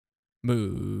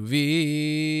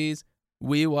Movies.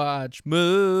 We watch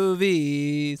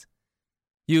movies.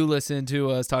 You listen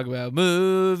to us talk about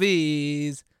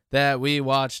movies that we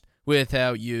watched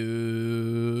without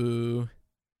you.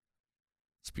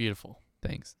 It's beautiful.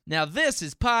 Thanks. Now this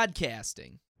is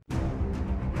podcasting.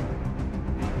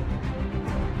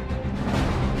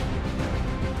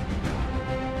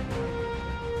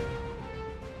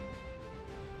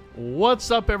 What's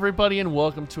up, everybody, and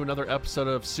welcome to another episode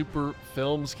of Super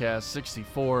Films Cast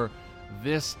 64.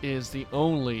 This is the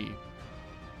only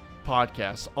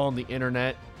podcast on the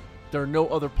internet. There are no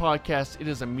other podcasts. It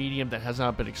is a medium that has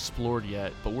not been explored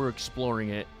yet, but we're exploring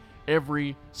it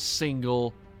every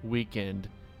single weekend,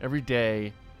 every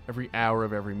day, every hour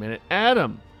of every minute.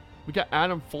 Adam, we got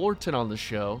Adam Fullerton on the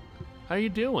show. How you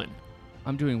doing?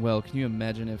 I'm doing well. Can you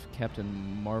imagine if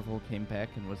Captain Marvel came back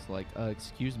and was like,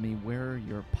 excuse me, where are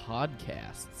your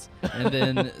podcasts? And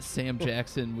then Sam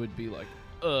Jackson would be like,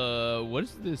 what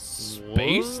is this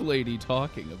space lady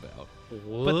talking about?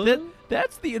 What? But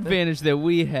that's the advantage that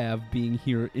we have being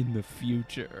here in the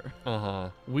future.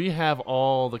 We have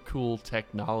all the cool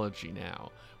technology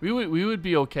now. We would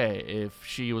be okay if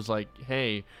she was like,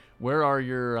 hey, where are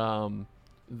your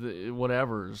the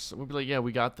whatevers? We'd be like, yeah,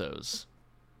 we got those.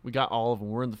 We got all of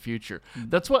them. We're in the future.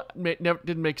 That's what never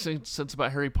didn't make sense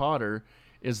about Harry Potter,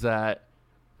 is that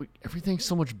everything's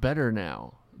so much better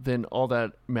now than all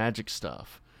that magic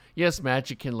stuff. Yes,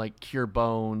 magic can like cure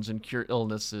bones and cure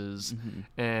illnesses,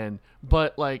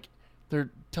 but like their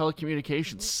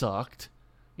telecommunications sucked,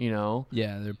 you know?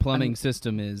 Yeah, their plumbing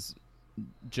system is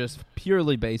just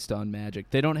purely based on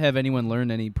magic. They don't have anyone learn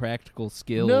any practical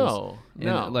skills. No.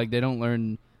 Like they don't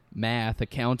learn math.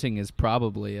 Accounting is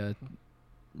probably a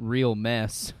real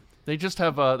mess. They just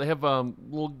have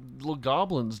little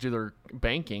goblins do their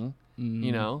banking.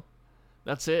 You know,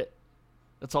 that's it.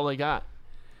 That's all they got.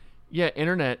 Yeah,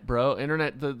 internet, bro.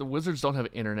 Internet. The wizards don't have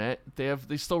internet.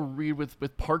 They still read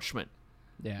with parchment.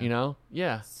 Yeah, you know.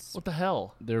 Yeah. What the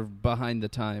hell? They're behind the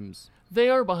times. They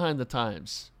are behind the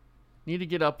times. Need to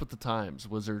get up with the times,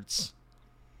 wizards.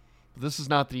 But this is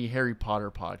not the Harry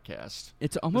Potter podcast.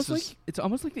 It's almost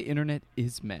like the internet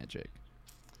is magic.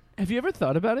 Have you ever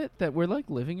thought about it, that we're like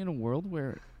living in a world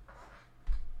where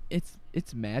it's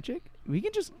magic? We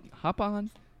can just hop on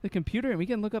the computer and we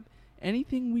can look up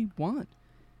anything we want.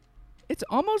 It's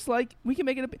almost like we can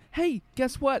make it hey,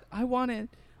 guess what? I want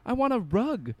a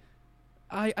rug.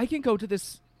 I can go to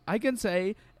this, I can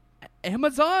say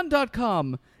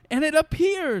Amazon.com and it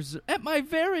appears at my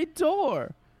very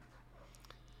door.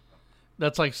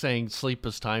 That's like saying sleep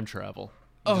is time travel.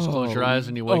 You just close your eyes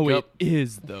and you wake up. It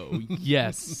is, though.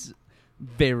 Yes.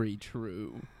 Very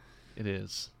true. It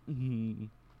is. Mm-hmm.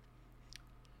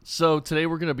 So today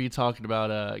we're going to be talking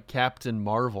about Captain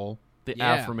Marvel, the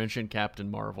aforementioned Captain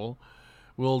Marvel.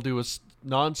 We'll do a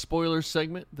non-spoiler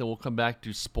segment, then we'll come back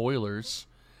to spoilers.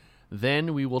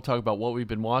 Then we will talk about what we've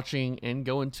been watching and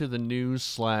go into the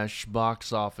news /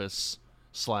 box office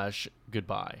 /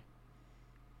 goodbye.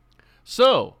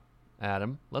 So,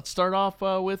 Adam, let's start off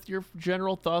with your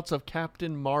general thoughts of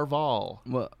Captain Marvel.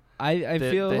 Well, I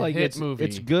feel like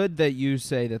it's good that you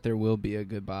say that there will be a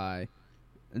goodbye,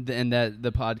 and that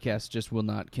the podcast just will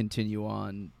not continue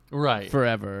on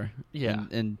forever. Yeah,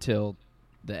 until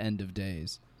the end of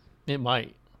days. It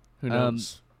might. Who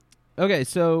knows? Okay,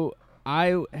 so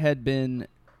I had been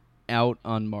out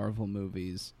on Marvel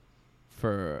movies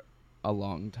for a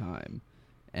long time,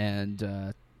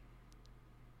 and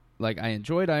like, I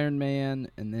enjoyed Iron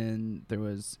Man, and then there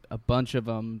was a bunch of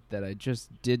them that I just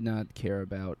did not care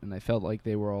about, and I felt like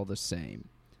they were all the same.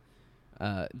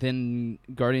 Then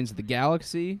Guardians of the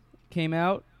Galaxy came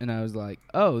out, and I was like,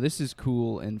 oh, this is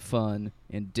cool and fun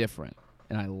and different,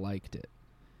 and I liked it.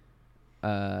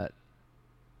 And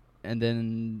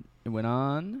then it went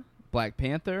on. Black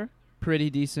Panther, pretty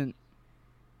decent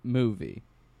movie.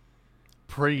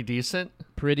 Pretty decent?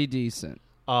 Pretty decent.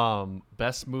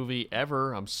 Best movie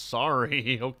ever. I'm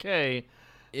sorry. Okay.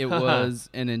 It was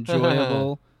an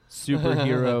enjoyable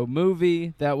superhero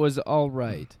movie that was all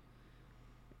right.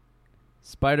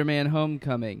 Spider-Man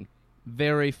Homecoming,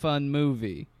 very fun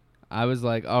movie. I was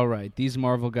like, all right, these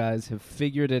Marvel guys have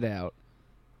figured it out.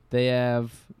 They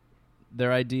have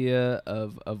their idea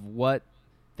of what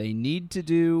they need to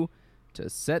do to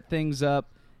set things up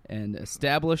and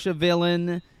establish a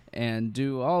villain and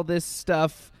do all this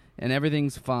stuff, and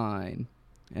everything's fine.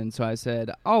 And so I said,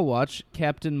 I'll watch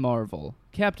Captain Marvel.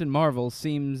 Captain Marvel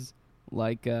seems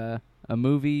like a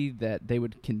movie that they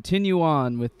would continue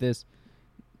on with this,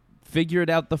 figured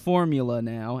out the formula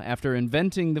now, after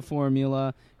inventing the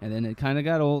formula, and then it kind of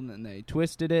got old, and they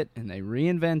twisted it, and they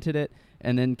reinvented it,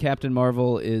 And then Captain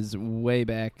Marvel is way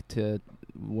back to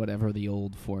whatever the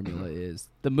old formula is.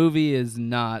 The movie is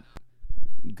not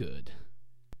good.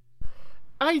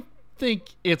 I think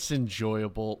it's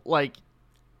enjoyable. Like,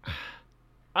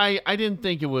 I didn't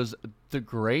think it was the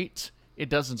great. It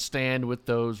doesn't stand with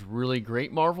those really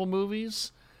great Marvel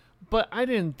movies, but I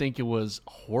didn't think it was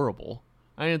horrible.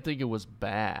 I didn't think it was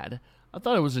bad. I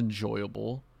thought it was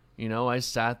enjoyable. You know, I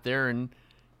sat there and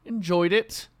enjoyed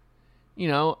it. You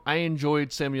know, I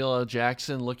enjoyed Samuel L.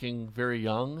 Jackson looking very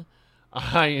young.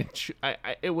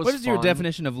 It was What is your fun.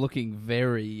 definition of looking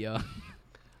very young?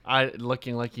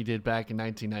 Looking like he did back in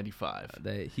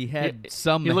 1995. He had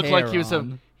some He looked hair like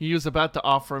on. he was about to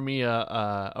offer me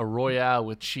a Royale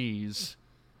with cheese.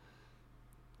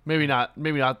 Maybe not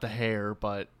the hair,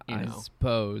 but you I know.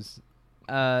 suppose.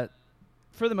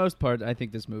 For the most part, I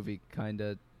think this movie kind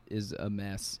of is a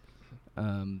mess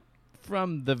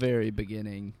from the very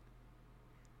beginning.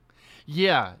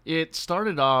 Yeah, it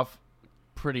started off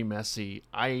pretty messy.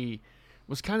 I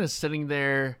was kind of sitting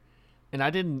there, and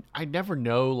I never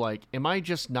know, like, am I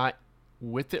just not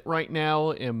with it right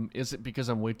now? Is it because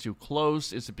I'm way too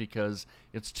close? Is it because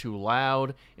it's too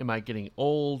loud? Am I getting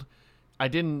old? I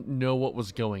didn't know what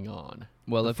was going on.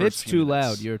 Well, the if first it's few too minutes.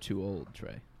 loud, you're too old,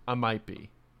 Trey. I might be.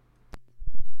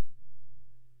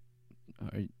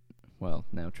 Well,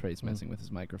 now Trey's messing with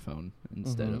his microphone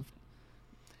instead Mhm. of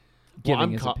Well, giving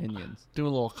I'm his opinions. doing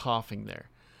a little coughing there.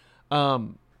 I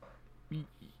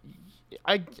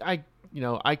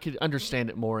could understand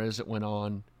it more as it went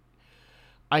on.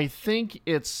 I think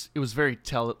it was very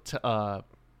telegraphed,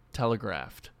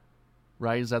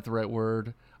 right? Is that the right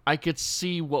word? I could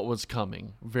see what was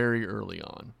coming very early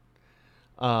on.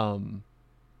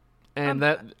 And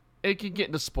that it could get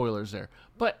into spoilers there,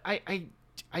 but I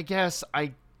guess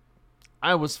I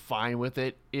was fine with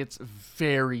it. It's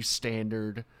very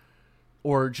standard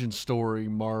origin story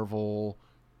Marvel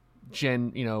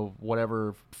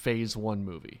whatever phase 1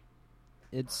 movie.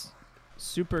 It's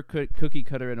super cookie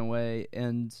cutter in a way,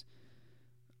 and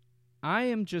I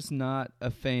am just not a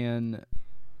fan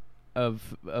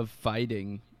of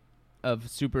fighting, of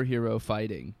superhero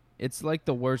fighting. It's like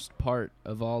the worst part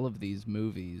of all of these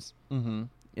movies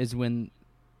is when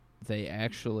they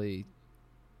actually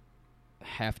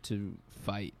have to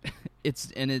fight.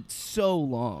 It's so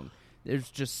long.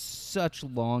 There's just such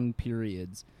long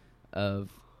periods of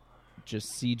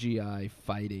just CGI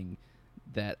fighting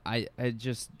that I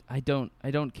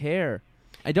don't care.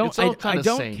 I don't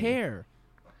samey. care.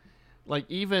 Like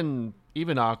even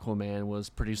Aquaman was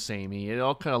pretty samey. It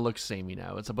all kind of looks samey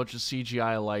now. It's a bunch of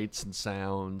CGI lights and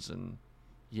sounds, and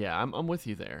yeah, I'm with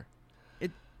you there.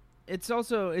 It's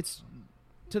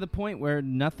to the point where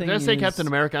nothing. Did I say is, Captain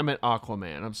America? I meant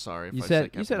Aquaman. I'm sorry. If You I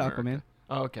said Captain America. Aquaman.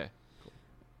 Oh, okay.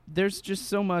 There's just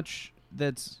so much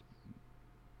that's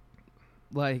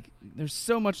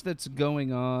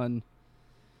going on,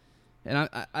 and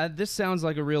I this sounds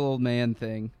like a real old man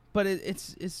thing, but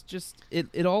it's just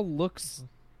it all looks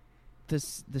the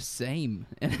same,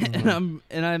 and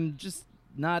I'm just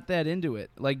not that into it.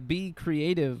 Like, be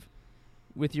creative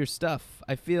with your stuff.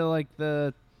 I feel like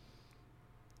at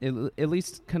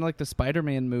least kind of like the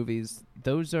Spider-Man movies,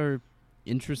 those are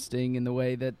interesting in the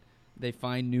way that they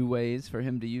find new ways for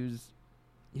him to use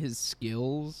his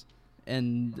skills.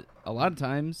 And a lot of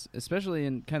times, especially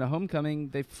in kind of Homecoming,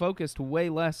 they focused way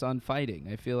less on fighting.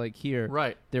 I feel like here,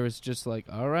 Right. there was just like,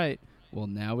 all right, well,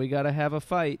 now we got to have a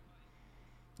fight.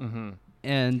 Mm-hmm.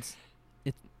 And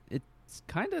it's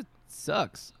kind of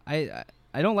sucks. I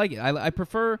don't like it. I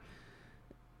prefer...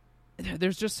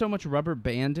 There's just so much rubber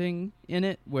banding in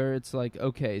it where it's like,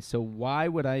 okay, so why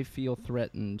would I feel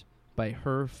threatened by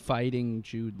her fighting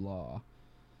Jude Law?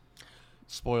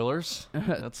 Spoilers.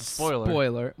 That's a spoiler.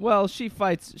 Spoiler. Well, she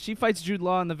fights Jude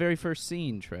Law in the very first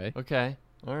scene, Trey. Okay.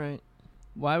 All right.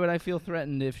 Why would I feel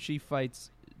threatened if she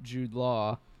fights Jude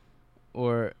Law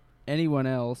or anyone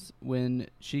else when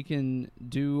she can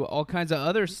do all kinds of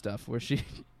other stuff where she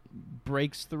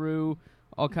breaks through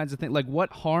all kinds of things? Like,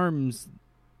 what harms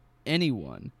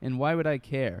anyone, and why would I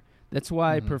care? That's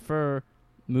why I prefer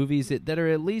movies that are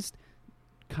at least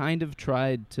kind of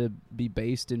tried to be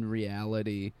based in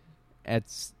reality at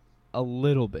a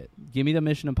little bit. Give me the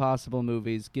Mission Impossible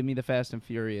movies. Give me the Fast and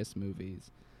Furious movies.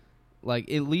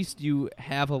 Like, at least you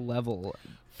have a level.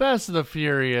 Fast and the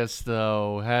Furious,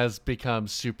 though, has become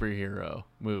superhero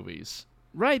movies.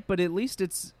 Right, but at least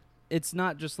it's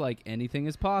not just like anything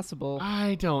is possible.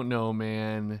 I don't know,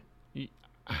 man.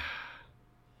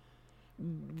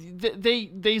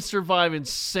 They survive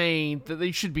insane that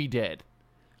they should be dead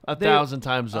 1,000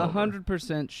 times over.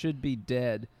 100% should be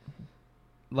dead.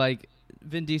 Like,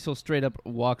 Vin Diesel straight up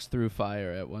walks through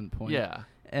fire at one point. Yeah.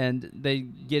 And they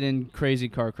get in crazy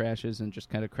car crashes and just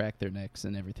kind of crack their necks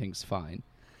and everything's fine.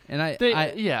 And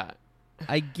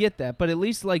I get that, but at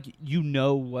least like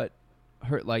what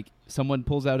hurt. Like someone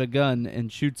pulls out a gun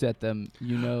and shoots at them,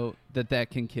 that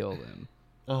can kill them.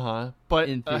 But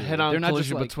a theory. head-on They're not just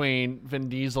collision like- between Vin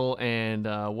Diesel and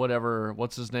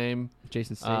what's his name?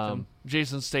 Jason Statham.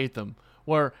 Jason Statham,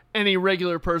 where any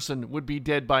regular person would be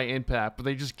dead by impact, but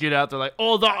they just get out there like,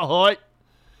 oh, that hurt.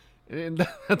 And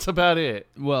that's about it.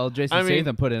 Well, Jason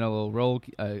Statham put in a little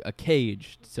a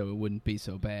cage, so it wouldn't be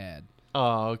so bad.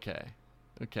 Oh, okay.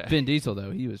 Vin Diesel,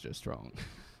 though, he was just strong.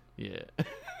 Yeah.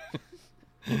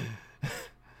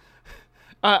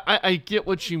 I get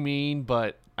what you mean,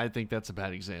 but I think that's a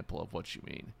bad example of what you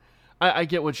mean. I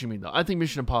get what you mean, though. I think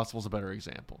Mission Impossible is a better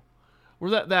example.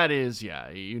 Where that is,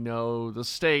 the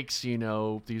stakes,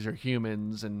 these are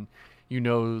humans, and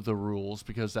the rules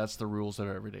because that's the rules of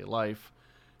everyday life.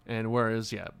 And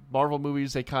whereas, Marvel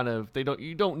movies,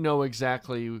 you don't know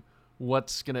exactly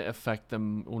what's going to affect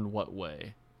them in what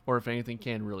way, or if anything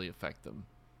can really affect them.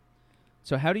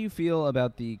 So how do you feel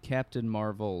about the Captain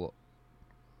Marvel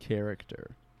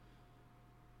character?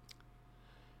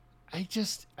 I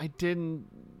didn't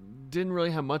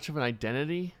really have much of an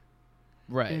identity.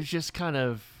 Right. It was just kind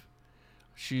of,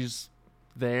 she's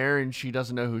there and she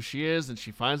doesn't know who she is, and she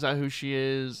finds out who she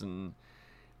is, and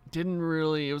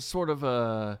it was sort of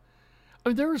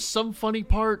there were some funny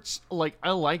parts. Like,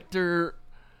 I liked her,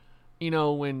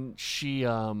 when she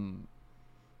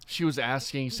was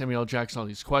asking Samuel L. Jackson all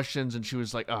these questions, and she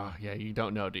was like, oh, yeah, you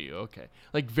don't know, do you? Okay.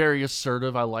 Like, very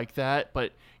assertive. I like that,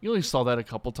 but you only saw that a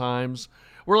couple times.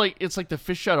 Where, like, it's like the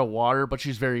fish out of water, but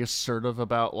she's very assertive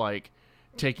about, like,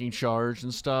 taking charge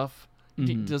and stuff.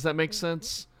 Mm-hmm. Does that make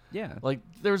sense? Yeah. Like,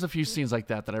 there was a few scenes like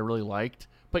that I really liked,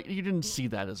 but you didn't see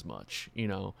that as much,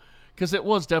 because it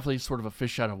was definitely sort of a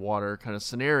fish out of water kind of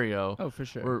scenario. Oh, for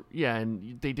sure. Where,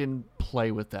 and they didn't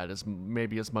play with that as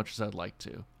much as I'd like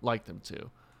them to.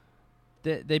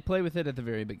 They play with it at the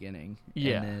very beginning.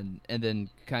 Yeah. And then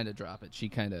kind of drop it. She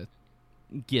kind of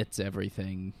gets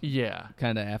everything. Yeah.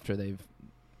 Kind of after they've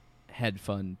had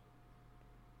fun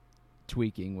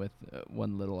tweaking with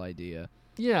one little idea.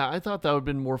 Yeah, I thought that would have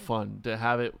been more fun to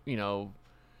have it,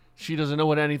 she doesn't know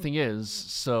what anything is.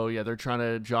 So, yeah, they're trying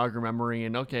to jog her memory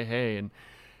and, okay, hey, and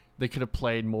they could have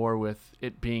played more with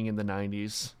it being in the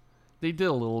 90s. They did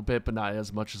a little bit, but not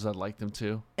as much as I'd like them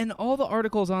to. And all the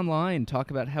articles online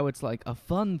talk about how it's like a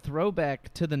fun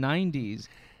throwback to the 90s.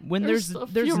 When there's a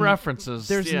few references.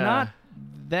 There's not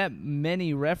that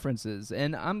many references,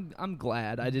 and I'm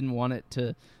glad. I didn't want it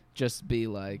to just be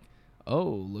like, oh,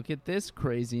 look at this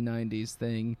crazy 90s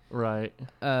thing. Right.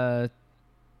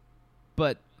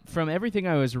 But from everything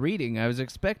I was reading, I was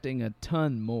expecting a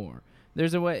ton more.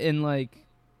 There's a way, in like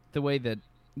the way that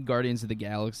Guardians of the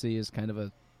Galaxy is kind of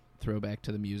a throwback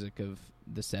to the music of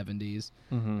the 70s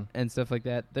and stuff like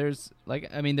that. There's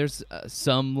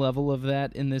some level of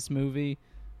that in this movie,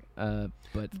 but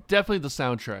definitely the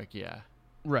soundtrack. Yeah.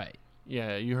 Right.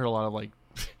 Yeah, you heard a lot of like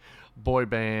boy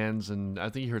bands, and I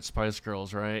think you heard Spice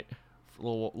Girls, right? For a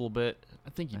little bit. I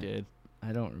think you did.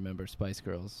 I don't remember Spice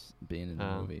Girls being in the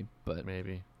movie, but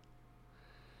maybe.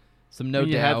 Some no doubt.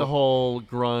 You had the whole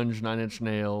grunge, Nine Inch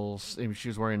Nails. Maybe she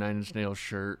was wearing a Nine Inch Nails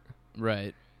shirt.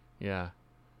 Right. Yeah.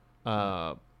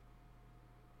 I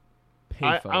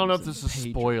don't know if this is a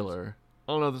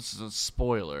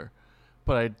spoiler.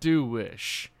 But I do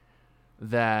wish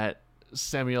that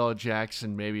Samuel L.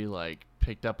 Jackson maybe like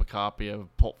picked up a copy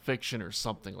of Pulp Fiction or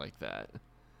something like that.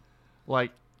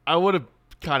 Like, I would have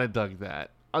kind of dug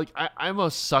that. Like, I'm a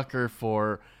sucker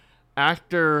for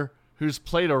actor who's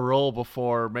played a role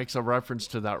before makes a reference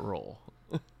to that role.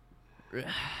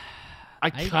 I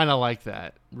kind of like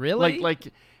that. Really?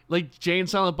 Like Jay and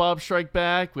Silent Bob Strike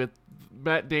Back with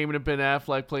Matt Damon and Ben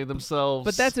Affleck playing themselves.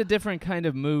 But that's a different kind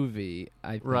of movie,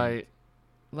 I think. Right.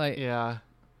 Like, yeah.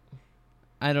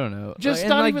 I don't know. Just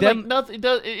not even like nothing.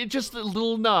 It's just a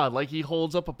little nod, like he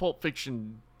holds up a Pulp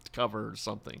Fiction cover or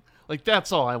something. Like,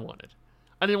 that's all I wanted.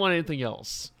 I didn't want anything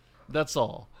else. That's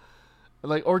all.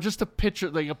 Like, or just a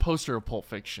picture, like a poster of Pulp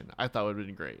Fiction. I thought would have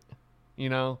been great.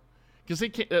 Because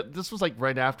this was like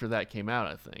right after that came out,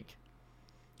 I think,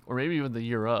 or maybe even the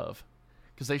year of,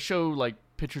 because they show like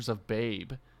pictures of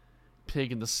Babe,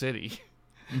 Pig in the City,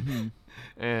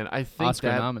 and I think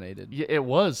Oscar nominated. Yeah, it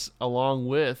was, along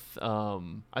with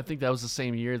I think that was the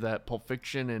same year that Pulp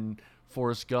Fiction and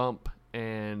Forrest Gump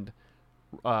and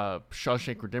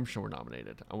Shawshank Redemption were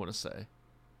nominated. I want to say,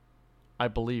 I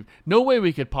believe. No way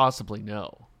we could possibly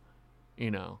know.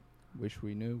 Wish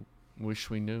we knew. Wish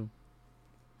we knew.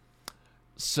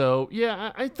 So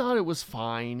yeah, I thought it was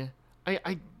fine.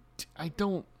 I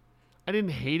didn't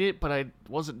hate it, but I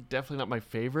wasn't definitely not my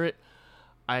favorite.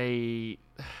 If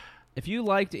you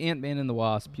liked Ant-Man and the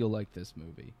Wasp, you'll like this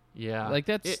movie. Yeah, Like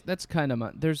that's kind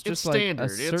of there's just like standard. a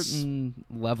certain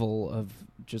level of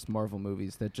just Marvel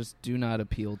movies that just do not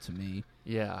appeal to me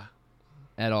yeah.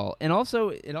 at all. And also,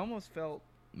 it almost felt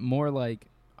more like,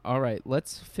 all right,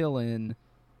 let's fill in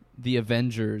the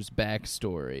Avengers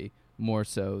backstory more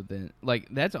so than like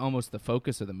that's almost the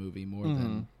focus of the movie more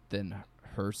than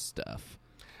her stuff.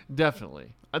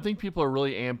 Definitely. I think people are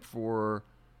really amped for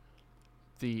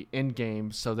the end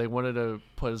game, so they wanted to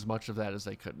put as much of that as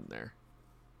they could in there.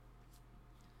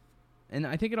 And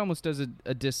I think it almost does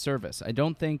a disservice. I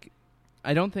don't think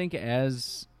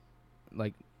as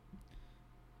like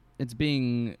it's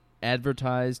being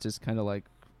advertised as kind of like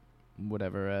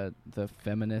whatever the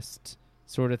feminist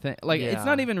sort of thing. Like it's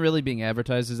not even really being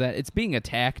advertised as that. It's being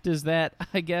attacked as that,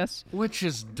 I guess. Which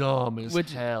is dumb as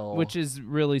hell. Which is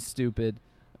really stupid.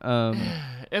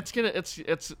 It's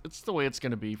the way it's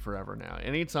gonna be forever now.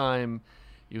 Anytime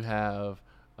you have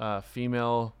a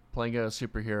female playing a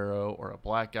superhero or a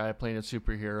black guy playing a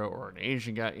superhero or an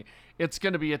Asian guy, it's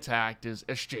gonna be attacked as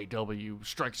SJW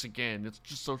strikes again. It's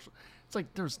just so. It's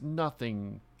like there's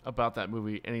nothing about that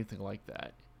movie anything like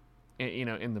that.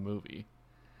 In the movie,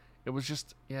 it was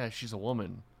just she's a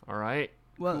woman. All right.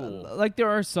 Well, cool. like there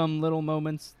are some little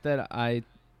moments that I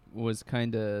was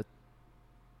kind of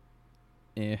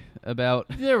about.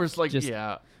 There was like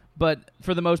but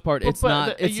for the most part, it's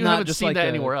not. It's you not haven't just seen like that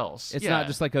anywhere else. It's not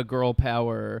just like a girl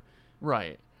power.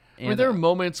 Right. I mean, there are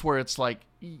moments where it's like,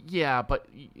 but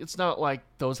it's not like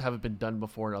those haven't been done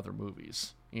before in other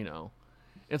movies.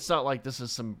 It's not like this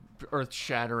is some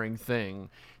earth-shattering thing.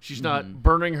 She's not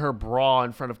burning her bra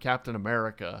in front of Captain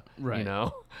America. Right.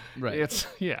 Right. It's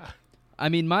I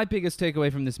mean, my biggest takeaway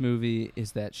from this movie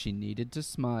is that she needed to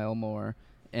smile more,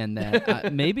 and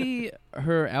that maybe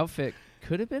her outfit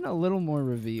could have been a little more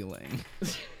revealing.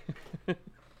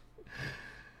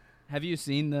 Have you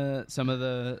seen some of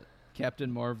the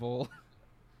Captain Marvel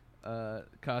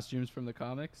costumes from the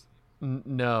comics?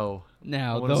 No.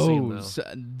 Now those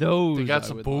they got I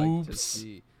some would boobs. like to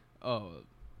see. Oh,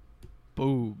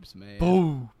 boobs, man.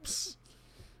 Boobs.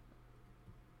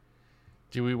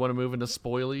 Do we want to move into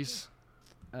spoilies?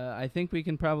 I think we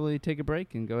can probably take a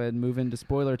break and go ahead and move into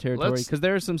spoiler territory because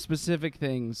there are some specific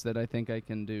things that I think I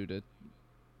can do to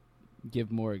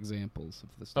give more examples of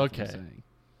the stuff I'm saying.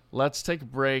 Let's take a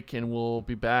break and we'll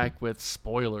be back with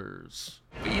spoilers.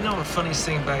 But you know what the funniest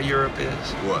thing about Europe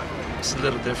is? What? It's the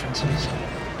little differences.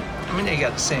 I mean, they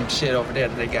got the same shit over there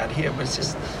that they got here, but it's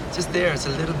just there. It's a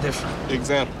little different.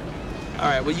 Example? All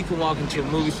right, well, you can walk into a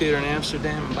movie theater in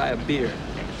Amsterdam and buy a beer.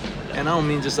 And I don't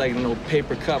mean just like no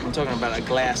paper cup. I'm talking about a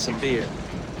glass of beer.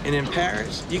 And in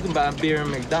Paris, you can buy a beer in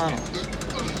McDonald's.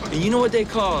 And you know what they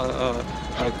call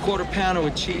a quarter pounder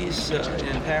with cheese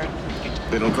in Paris?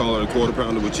 They don't call it a quarter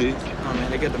pounder with cheese? Oh,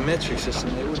 man, they got the metric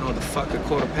system. They wouldn't know what the fuck a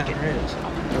quarter pounder is.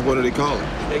 And what do they call it?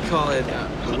 They call it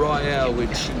Royale with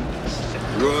cheese.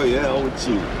 Royale with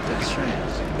cheese. That's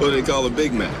right. What do they call a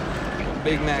Big Mac?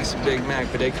 Big Mac's a Big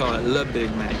Mac, but they call it Le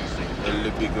Big Mac.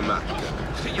 Le Big Mac.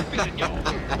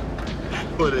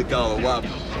 What do they call a Whopper?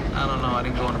 I don't know. I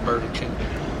didn't go on a Burger King.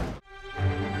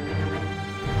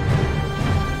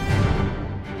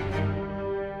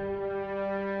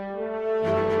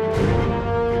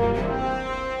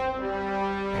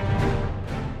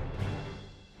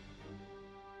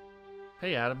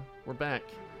 Hey, Adam. We're back.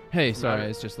 Hey, sorry, I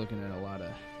was just looking at a lot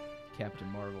of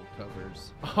Captain Marvel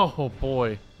covers. Oh,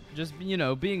 boy. Just,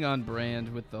 being on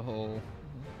brand with the whole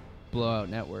Blowout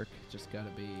Network. Just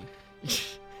gotta be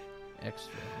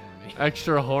extra horny.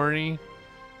 Extra horny.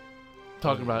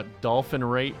 Talking about dolphin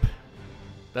rape.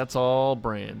 That's all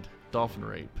brand. Dolphin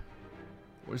rape.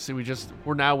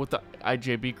 We're now with the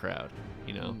IJB crowd,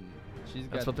 She's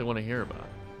got That's what they want to hear about.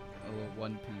 a little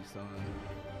one piece on.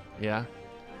 Yeah?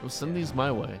 Well, send these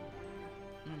my way.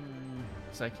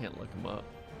 Because I can't look them up.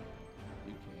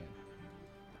 You can.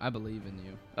 I believe in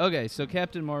you. Okay, so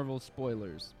Captain Marvel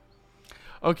spoilers.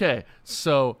 Okay,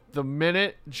 so the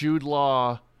minute Jude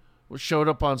Law showed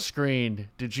up on screen,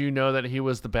 did you know that he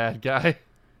was the bad guy?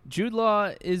 Jude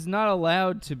Law is not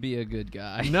allowed to be a good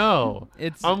guy. No.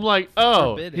 I'm like,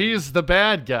 forbidden. he's the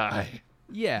bad guy.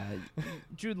 Yeah,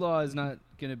 Jude Law is not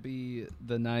going to be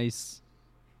the nice,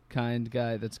 kind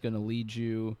guy that's going to lead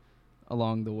you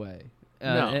along the way.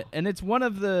 No. And it's one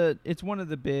of the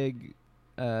big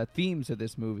themes of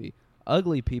this movie.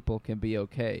 Ugly people can be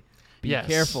okay. Be Yes.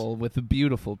 careful with the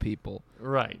beautiful people.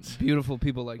 Right. Beautiful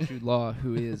people like Jude Law,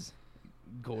 who is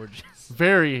gorgeous.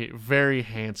 Very, very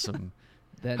handsome.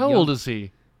 That How young- old is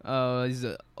he? He's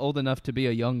old enough to be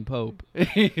a young pope.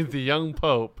 The young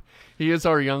pope. He is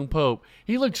our young pope.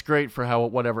 He looks great for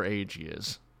whatever age he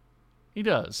is. He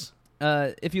does.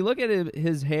 If you look at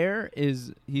his hair,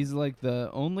 he's like the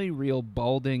only real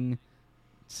balding,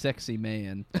 sexy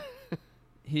man.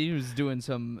 He was doing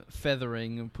some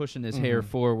feathering and pushing his hair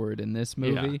forward in this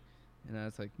movie, and I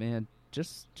was like, man,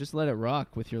 just let it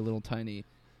rock with your little tiny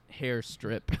hair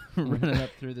strip running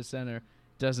up through the center.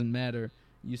 Doesn't matter.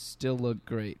 You still look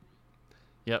great.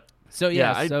 Yep. So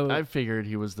yeah, I figured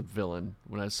he was the villain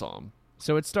when I saw him.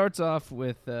 So it starts off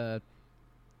with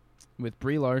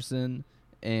Brie Larson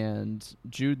and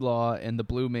Jude Law and the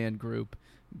Blue Man Group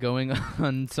going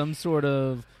on some sort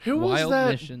of Who was wild that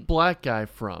mission. black guy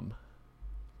from?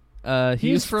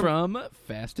 He's from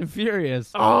Fast and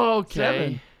Furious. Oh,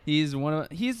 okay. 7.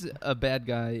 He's a bad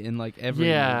guy in like every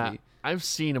movie. I've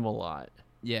seen him a lot.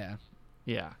 Yeah.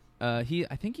 Yeah. I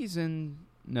think he's in.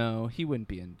 No, he wouldn't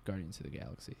be in Guardians of the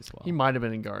Galaxy as well. He might have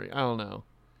been in Guardian. I don't know.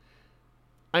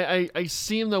 I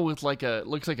see him though with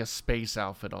looks like a space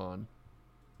outfit on.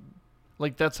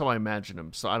 Like that's how I imagine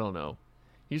him. So I don't know.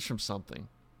 He's from something.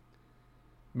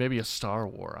 Maybe a Star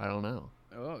War. I don't know.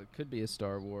 Oh, it could be a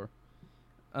Star War.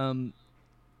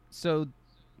 So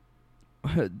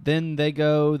then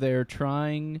they're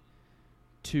trying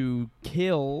to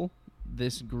kill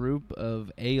this group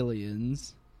of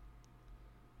aliens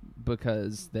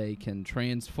because they can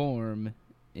transform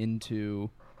into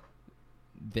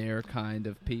their kind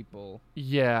of people.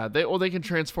 Yeah, they can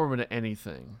transform into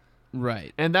anything.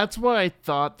 Right. And that's what I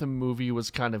thought the movie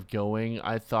was kind of going.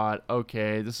 I thought,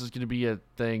 okay, this is going to be a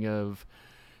thing of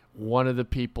one of the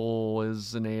people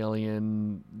is an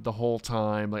alien the whole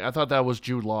time. Like I thought that was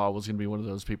Jude Law was going to be one of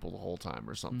those people the whole time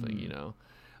or something, you know.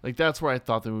 Like that's where I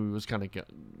thought the movie was kind of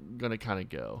going to kind of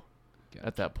go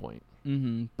at that point.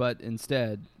 Mm-hmm. But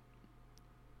instead,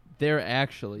 they're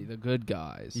actually the good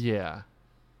guys. Yeah.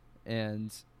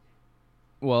 And,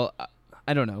 well,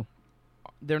 I don't know.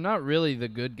 They're not really the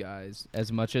good guys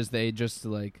as much as they just,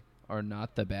 like, are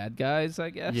not the bad guys, I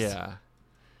guess. Yeah.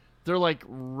 They're like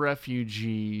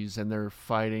refugees and they're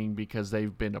fighting because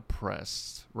they've been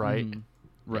oppressed, right? Mhm.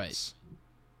 Right. Yes.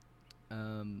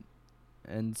 And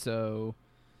so,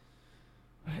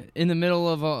 in the middle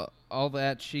of all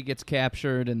that, she gets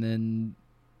captured and then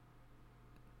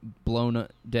blown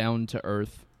down to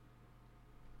Earth,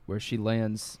 where she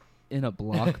lands in a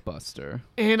blockbuster.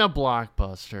 In a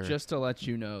blockbuster. Just to let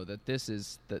you know that this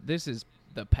is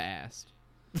the past.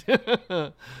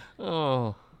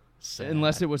 Oh, sad.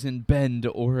 Unless it was in Bend,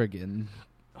 Oregon,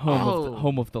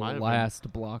 home of the might have been.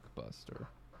 last blockbuster.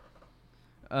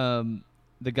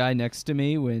 The guy next to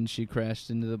me when she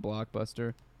crashed into the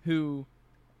blockbuster, who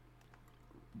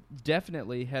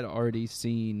definitely had already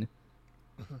seen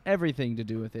everything to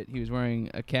do with it. He was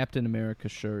wearing a Captain America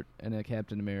shirt and a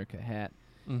Captain America hat.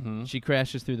 Mm-hmm. She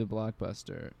crashes through the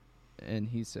blockbuster, and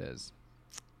he says,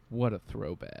 "What a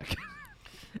throwback!"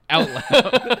 Out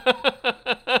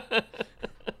loud.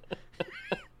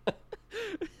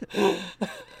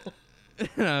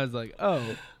 And I was like,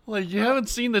 "Oh, Like, you haven't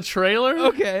seen the trailer?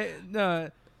 okay." No.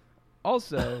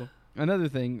 Also, another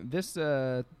thing, this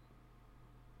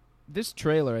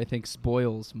trailer I think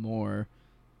spoils more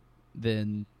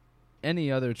than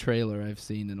any other trailer I've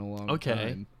seen in a long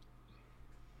time.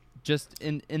 Just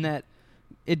in that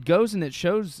it goes and it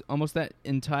shows almost that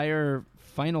entire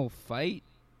final fight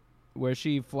where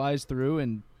she flies through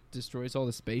and destroys all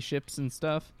the spaceships and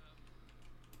stuff.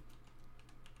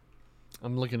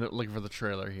 I'm looking for the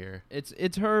trailer here.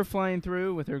 It's her flying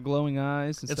through with her glowing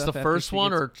eyes and It's stuff. the after first she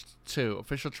one gets- or two?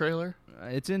 Official trailer?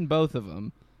 It's in both of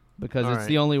them because All it's right.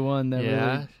 the only one that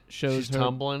Yeah. really shows She's her.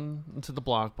 tumbling into the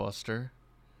blockbuster.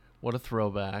 What a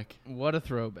throwback. What a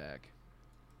throwback.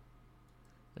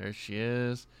 There she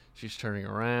is. She's turning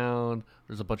around.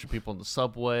 There's a bunch of people in the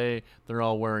subway. They're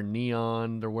all wearing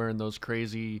neon. They're wearing those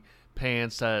crazy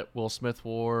pants that Will Smith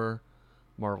wore.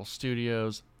 Marvel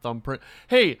Studios. Thumbprint.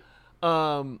 Hey,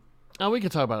 we can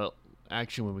talk about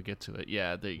action when we get to it.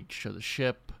 Yeah, they show the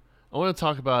ship. I want to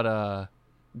talk about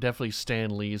definitely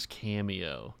Stan Lee's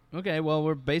cameo. Okay, well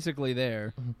we're basically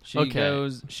there. She Okay.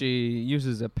 She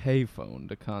uses a payphone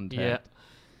to contact.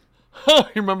 You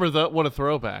remember that? What a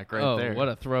throwback right there. What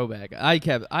a throwback! I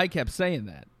kept saying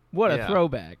that. What a Yeah.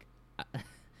 throwback!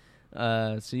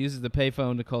 She uses the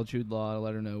payphone to call Jude Law to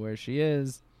let her know where she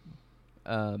is.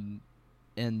 And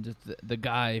the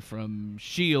guy from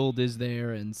S.H.I.E.L.D. is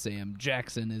there, and Sam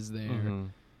Jackson is there, Mhm.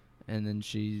 and then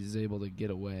she's able to get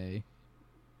away.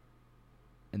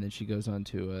 And then she goes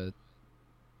onto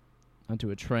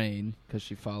a train because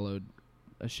she followed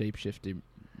a shapeshifting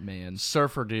man.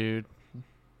 Surfer dude.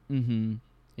 Mm-hmm.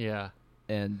 Yeah.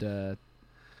 and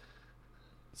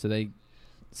so they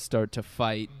start to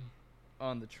fight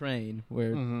on the train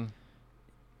where Mm-hmm.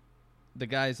 the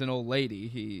guy's an old lady.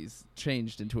 He's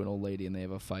changed into an old lady, and they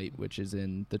have a fight, which is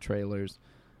in the trailers.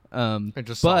 I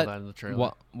just saw but that in the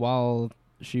trailer. while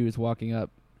she was walking up,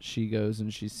 she goes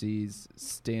and she sees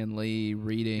Stan Lee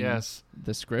reading Yes.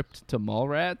 the script to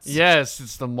Mallrats. Yes,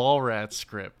 it's the Mallrats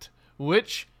script,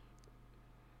 which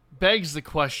begs the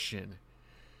question.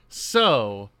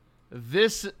 So,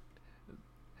 this...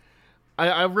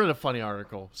 I read a funny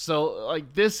article. So,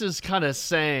 like, this is kind of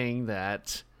saying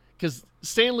that... Because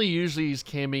Stan Lee usually is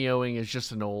cameoing as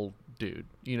just an old dude.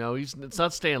 You know, it's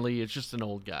not Stan Lee, it's just an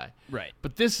old guy. Right.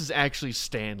 But this is actually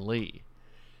Stan Lee.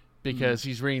 Because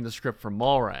he's reading the script from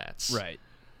Mallrats. Right.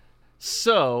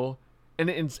 So, and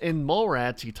in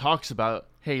Mallrats, he talks about,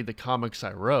 hey, the comics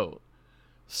I wrote.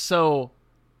 So,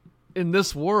 in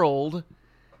this world,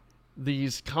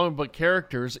 these comic book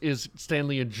characters, is Stan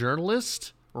Lee a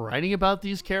journalist writing about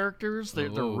these characters? They're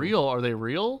Oh. real. Are they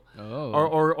real? Oh.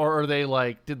 Or are they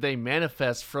like, did they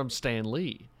manifest from Stan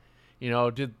Lee? You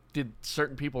know, did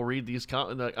certain people read these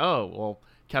comics like, oh, well,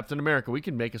 Captain America, we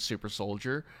can make a super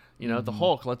soldier. You know, the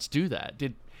Hulk, let's do that.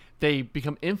 Did they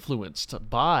become influenced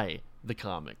by the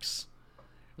comics?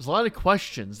 There's a lot of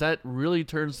questions. That really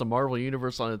turns the Marvel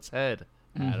Universe on its head,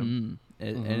 Adam.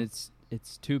 And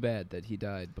it's too bad that he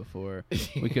died before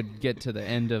we could get to the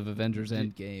end of Avengers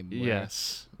Endgame. Where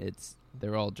Yes.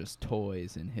 they're all just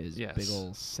toys in his Yes. big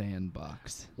old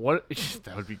sandbox. What?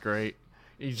 That would be great.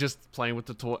 He's just playing with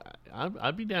the toy.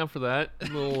 I'd be down for that.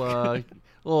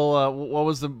 What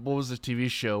was the TV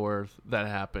show where that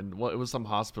happened? It was some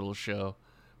hospital show.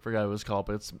 Forgot what it was called,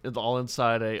 but it's all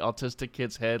inside a autistic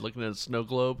kid's head, looking at a snow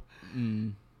globe.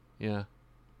 Yeah,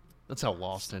 that's how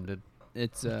Lost ended.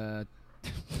 It's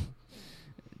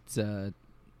it's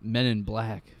Men in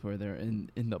Black where they're in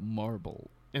the marble.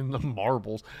 In the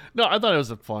marbles. No, I thought it was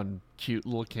a fun, cute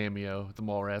little cameo. The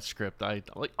Mallrats script. I'm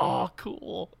like, oh,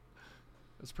 cool.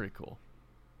 That's pretty cool.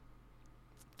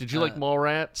 Did you like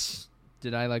Mallrats?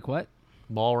 Did I like what?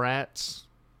 Mallrats.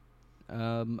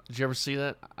 Did Did you ever see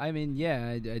that? I mean, yeah,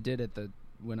 I did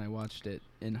when I watched it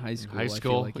in high school. high I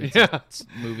school? feel like it's Yeah.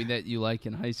 a movie that you like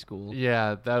in high school.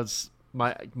 Yeah, that was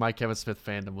my Kevin Smith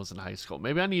fandom was in high school.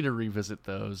 Maybe I need to revisit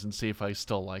those and see if I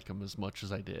still like them as much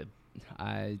as I did.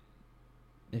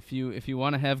 If you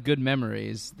want to have good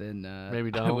memories, then Maybe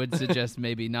I don't. would suggest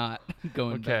maybe not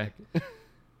going Okay. back.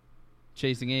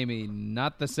 Chasing Amy,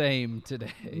 not the same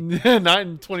today. Not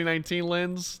in 2019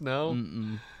 lens. No.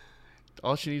 Mm-mm.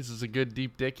 All she needs is a good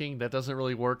deep dicking. That doesn't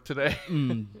really work today.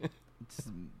 It's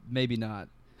maybe not.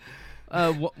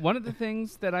 One of the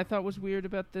things that I thought was weird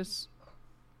about this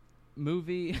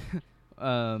movie,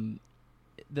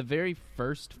 the very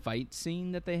first fight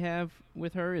scene that they have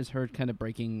with her is her kind of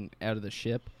breaking out of the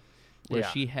ship, where Yeah.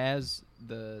 she has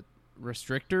the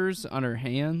restrictors on her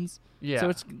hands. Yeah. So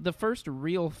it's the first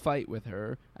real fight with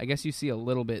her. I guess you see a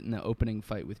little bit in the opening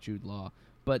fight with Jude Law,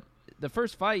 but the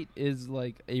first fight is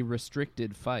like a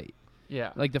restricted fight.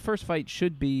 Yeah. Like the first fight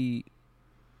should be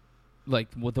like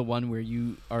with the one where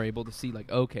you are able to see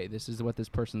like, okay, this is what this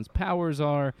person's powers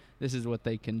are, this is what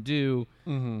they can do.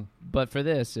 Mm-hmm. But for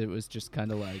this, it was just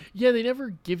kind of like, Yeah, they never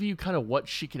give you kind of what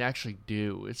she can actually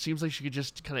do. It seems like she could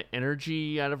just kind of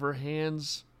energy out of her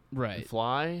hands and right.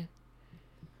 fly.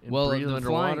 And Well, breathe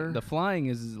underwater. the flying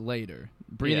is later.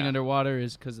 Breathing Yeah. underwater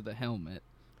is because of the helmet,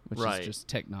 which Right. is just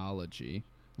technology,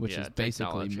 which Yeah, is basically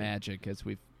technology. magic, as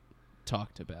we've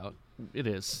talked about. It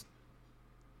is.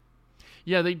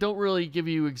 Yeah, they don't really give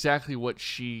you exactly what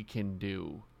she can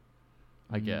do.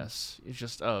 I guess it's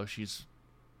just she's.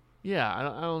 Yeah, I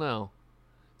don't know.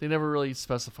 They never really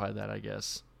specify that. I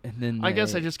guess. And then I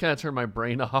guess I they- just kind of turned my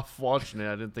brain off watching it.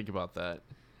 I didn't think about that.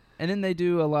 And then they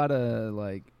do a lot of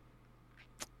like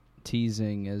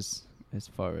teasing as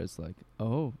far as like,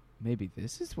 oh, maybe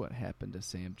this is what happened to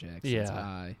Sam Jackson's Yeah.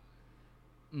 eye.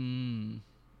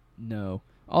 No.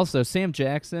 Also, Sam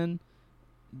Jackson,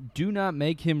 do not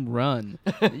make him run.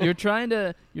 you're trying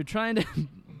to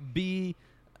be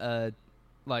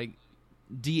like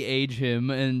de-age him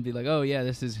and be like, oh yeah,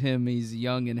 this is him, he's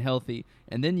young and healthy,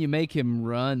 and then you make him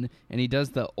run and he does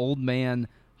the old man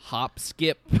hop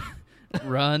skip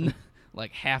run,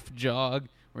 like half jog,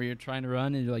 where you're trying to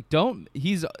run and you're like, don't,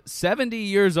 he's 70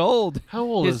 years old. How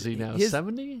old His- is he now? his-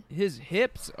 70? His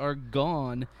hips are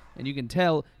gone, and you can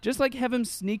tell. Just like have him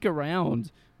sneak around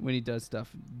when he does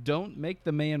stuff. Don't make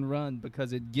the man run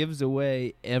because it gives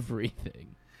away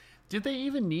everything. Did they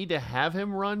even need to have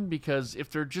him run? Because if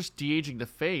they're just de-aging the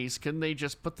face, couldn't they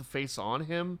just put the face on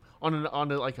him on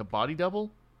like a body double?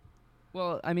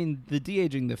 Well, I mean, the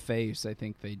de-aging the face, I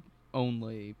think they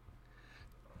only.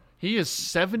 He is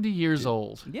 70 years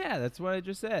old. Yeah, that's what I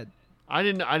just said. I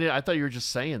didn't. I thought you were just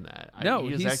saying that. No,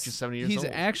 he is actually 70 years old.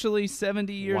 He's actually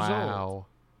 70 years old. Wow.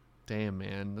 Damn,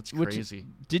 man, that's crazy.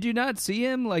 Did you not see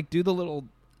him like do the little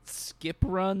skip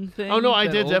run thing? Oh no, I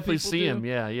that did old definitely people see do? him.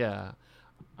 Yeah.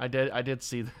 I did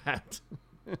see that.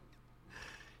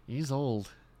 He's old.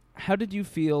 How did you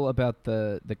feel about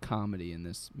the comedy in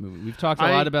this movie? We've talked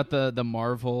a lot about the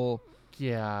Marvel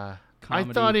Yeah. comedy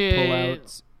I thought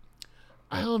pullouts.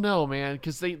 I don't know, man,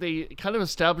 because they kind of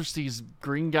established these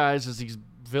green guys as these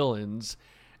villains,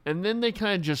 and then they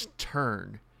kind of just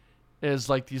turn as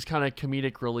like these kind of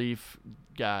comedic relief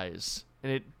guys,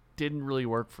 and it didn't really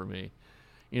work for me.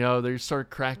 You know, they start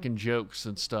cracking jokes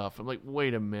and stuff. I'm like,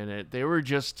 wait a minute, they were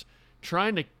just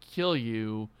trying to kill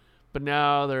you, but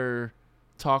now they're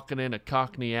talking in a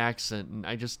Cockney accent, and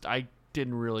I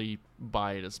didn't really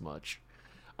buy it as much.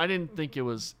 I didn't think it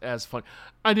was as fun.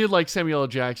 I did like Samuel L.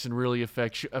 Jackson really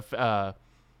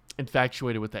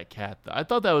infatuated with that cat, though. I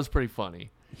thought that was pretty funny.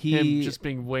 Him just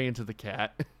being way into the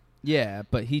cat. Yeah,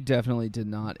 but he definitely did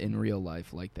not in real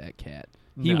life like that cat.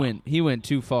 No. He went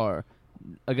too far.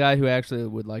 A guy who actually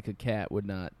would like a cat would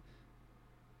not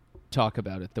talk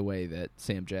about it the way that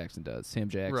Sam Jackson does. Sam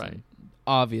Jackson, Right.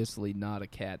 obviously not a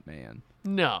cat man.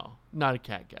 No, not a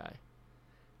cat guy.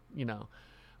 You know.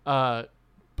 But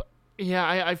yeah,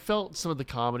 I felt some of the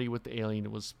comedy with the alien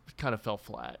kind of fell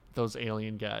flat. Those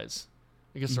alien guys.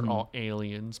 I guess they're all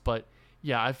aliens, but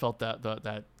yeah, I felt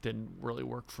that didn't really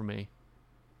work for me.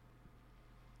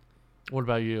 What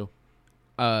about you?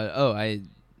 I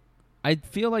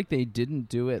feel like they didn't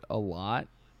do it a lot.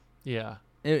 Yeah.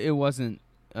 It wasn't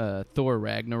Thor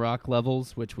Ragnarok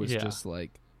levels, which was just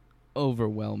like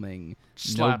overwhelming.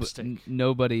 Slapstick.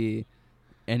 Nobody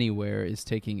anywhere is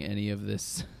taking any of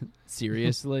this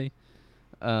seriously.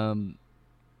 But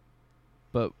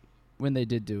when they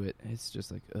did do it, it's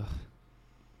just like,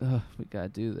 ugh, we gotta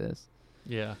do this.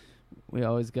 Yeah. We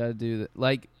always gotta do that.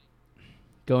 Like,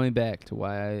 going back to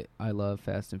why I love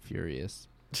Fast and Furious.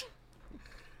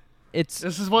 This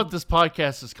is what this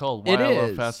podcast is called. Why I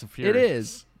love Fast and Furious. It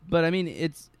is. But I mean,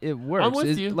 it works. I'm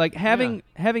with you. Like having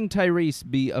Tyrese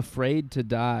be afraid to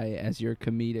die as your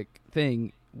comedic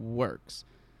thing works.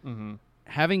 Mm-hmm.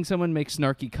 Having someone make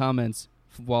snarky comments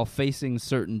while facing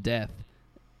certain death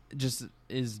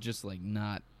is just like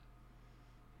not.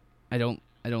 I don't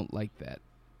like that.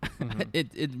 Mm-hmm.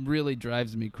 It really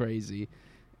drives me crazy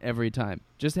every time.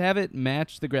 Just have it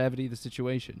match the gravity of the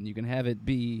situation. You can have it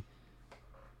be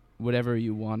whatever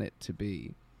you want it to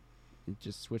be.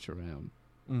 Just switch around.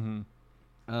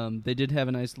 Mm-hmm. They did have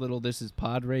a nice little "this is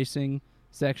pod racing"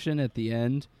 section at the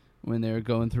end when they were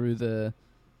going through the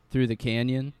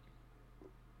canyon.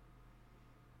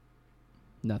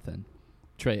 Nothing.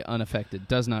 Trey, unaffected,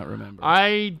 does not remember.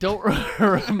 I don't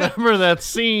remember that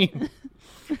scene.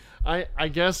 I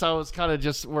guess I was kind of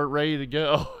just weren't ready to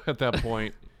go at that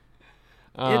point.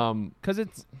 Because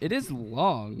it is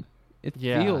long. It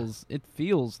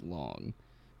feels long.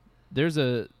 There's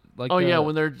a like.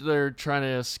 When they're trying to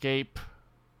escape.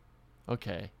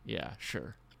 Okay, yeah,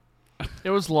 sure. It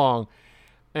was long,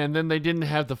 and then they didn't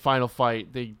have the final fight.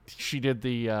 She did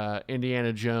the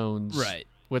Indiana Jones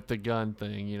with the gun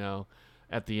thing, you know,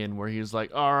 at the end where he was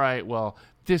like, "All right, well,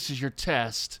 this is your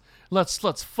test.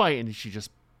 Let's fight," and she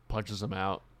just punches him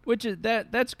out. Which is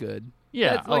that's good.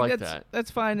 Yeah, I like that's, that.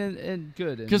 That's fine and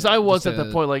good. Because I was at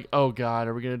the point like, oh god,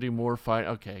 are we gonna do more fight?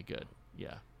 Okay, good.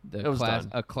 Yeah, it was done.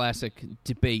 A classic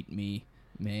debate me,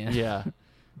 man. Yeah,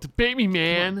 debate me,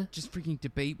 man. Just freaking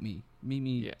debate me. Me.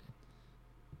 Yeah.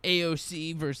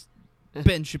 AOC versus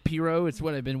Ben Shapiro. It's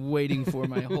what I've been waiting for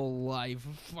my whole life.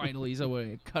 Finally,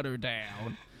 someone cut her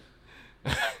down.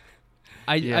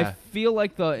 I feel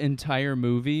like the entire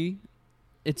movie.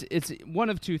 It's one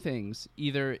of two things.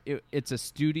 Either it's a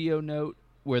studio note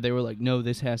where they were like, no,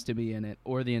 this has to be in it,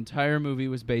 or the entire movie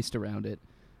was based around it.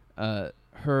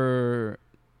 Her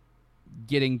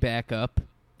getting back up,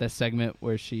 the segment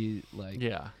where she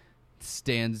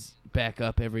stands back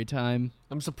up every time.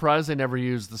 I'm surprised they never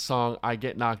used the song "I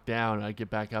Get Knocked Down, I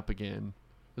Get Back Up Again."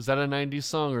 Is that a '90s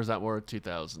song or is that more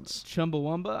 2000s?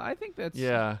 Chumbawamba? I think that's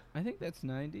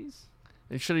 90s.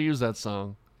 They should have used that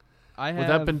song. Would that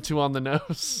have been too on the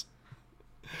nose?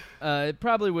 It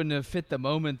probably wouldn't have fit the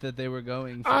moment that they were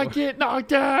going for. I get knocked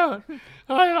down.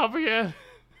 I get up again.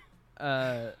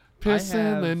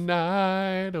 Pissing the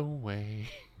night away.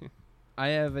 I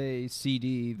have a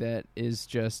CD that is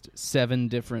just 7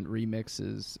 different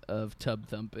remixes of Tub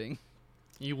Thumping.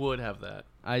 You would have that.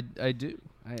 I do.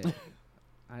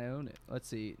 I own it. Let's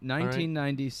see.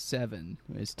 1997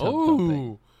 is Tub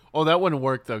Thumping. Oh, that wouldn't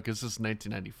work though because this is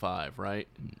 1995, right?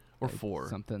 or 4.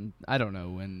 something. I don't know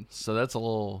when. So that's a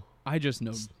little I just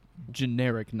know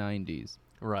generic 90s.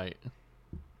 right.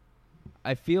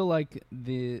 I feel like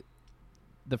the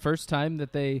first time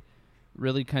that they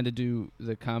really kind of do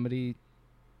the comedy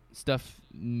stuff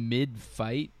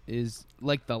mid-fight is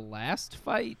like the last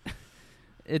fight.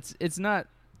 it's not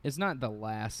the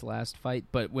last fight,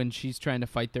 but when she's trying to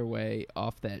fight their way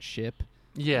off that ship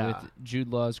Yeah. with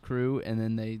Jude Law's crew, and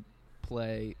then they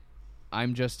play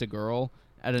I'm Just a Girl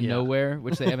out of Yeah. nowhere,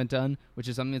 which they haven't done, which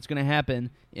is something that's going to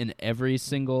happen in every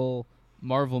single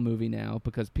Marvel movie now,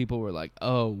 because people were like,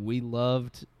 oh, we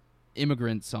loved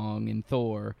Immigrant Song in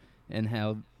Thor and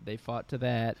how they fought to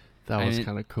that. That was And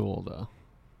kind of cool though.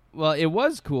 Well, it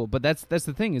was cool, but that's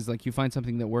the thing, is like you find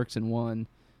something that works in one,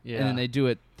 Yeah. and then they do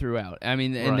it throughout. I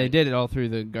mean, and they Right. did it all through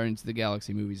the Guardians of the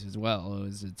Galaxy movies as well.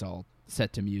 It's all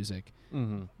set to music.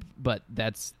 Mm-hmm. But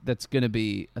that's going to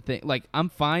be a thing. Like, I'm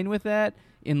fine with that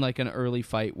in like an early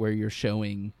fight where you're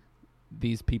showing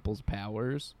these people's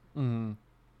powers Mm-hmm.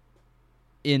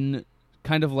 in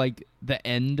kind of like the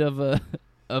end of the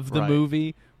Right.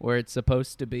 movie, where it's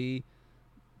supposed to be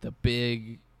the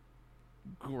big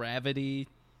gravity.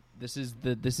 This is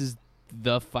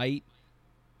the fight.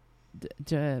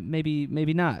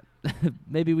 Maybe not.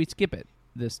 Maybe we skip it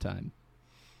this time.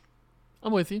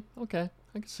 I'm with you. Okay,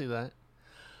 I can see that.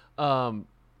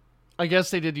 I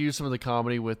guess they did use some of the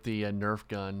comedy with the Nerf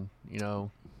gun. You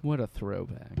know, What a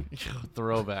throwback.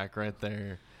 throwback right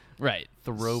there. Right.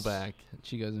 Throwback.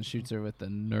 She goes and shoots her with the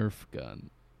Nerf gun.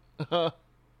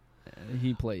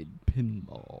 He played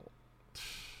pinball.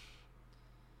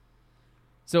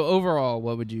 So overall,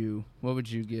 what would you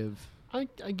give? I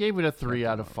gave it a 3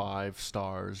 out of 5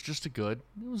 stars. Just a good.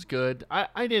 It was good.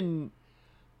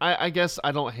 I guess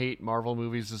I don't hate Marvel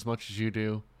movies as much as you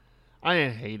do. I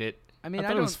didn't hate it. I mean,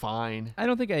 thought it was fine. I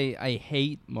don't think I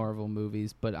hate Marvel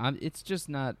movies, but it's just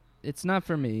not. It's not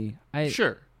for me.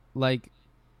 Sure. Like.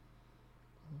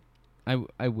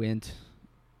 I went.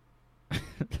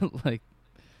 Like,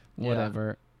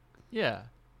 whatever. Yeah.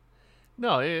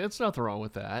 No, it's nothing wrong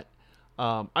with that.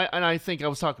 I think I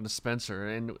was talking to Spencer,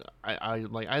 and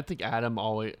I think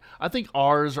I think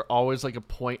ours are always like a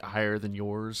point higher than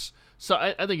yours. So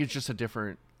I think it's just a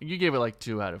different. You gave it like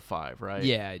 2 out of 5, right?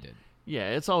 Yeah, I did.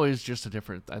 Yeah, it's always just a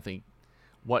different. I think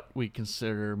what we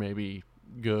consider maybe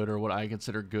good or what I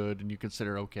consider good and you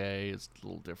consider okay is a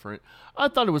little different. I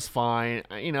thought it was fine.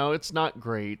 You know, it's not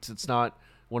great. It's not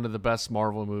one of the best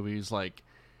Marvel movies like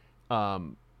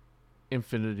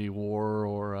Infinity War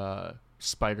or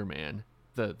Spider-Man,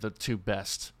 the 2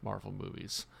 best Marvel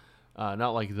movies.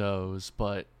 Not like those,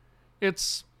 but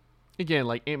it's, again,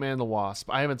 like Ant-Man and the Wasp.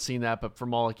 I haven't seen that, but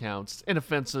from all accounts,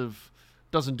 inoffensive,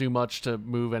 doesn't do much to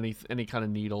move any kind of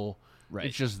needle. Right.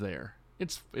 It's just there.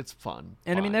 It's fun.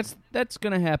 And I mean, fine. that's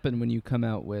going to happen when you come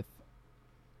out with,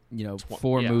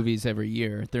 4 yeah. movies every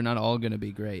year. They're not all going to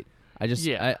be great. I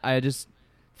just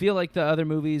feel like the other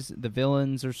movies, the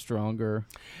villains are stronger.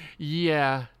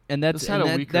 Yeah. And This had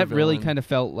a weaker that really villain. kind of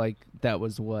felt like that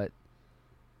was what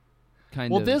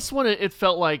kind Well, of. this one it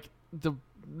felt like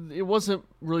it wasn't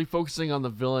really focusing on the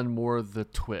villain, more the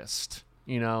twist.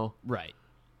 You know? Right.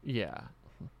 Yeah.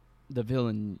 The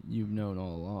villain you've known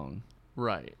all along.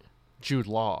 Right. Jude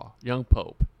Law, young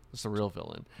Pope, is the real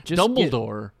villain. Just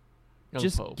Dumbledore, young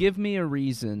Just Pope. give me a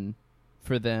reason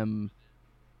for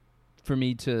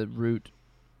me to root.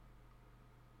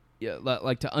 Yeah,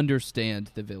 like to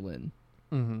understand the villain.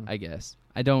 Mm-hmm. I guess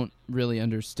I don't really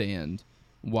understand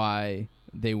why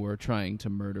they were trying to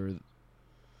murder.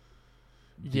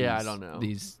 Yeah, I don't know.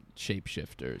 These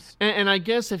shapeshifters. And I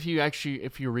guess if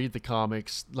you read the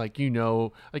comics, like,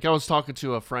 like I was talking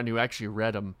to a friend who actually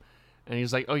read them, and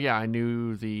he's like, oh yeah, I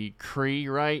knew the Kree,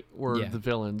 right, were Yeah. the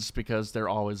villains because they're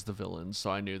always the villains, so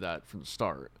I knew that from the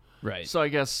start. Right. So I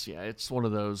guess, yeah, it's one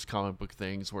of those comic book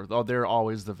things where, they're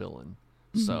always the villain.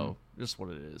 So just what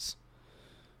it is.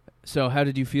 So how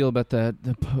did you feel about the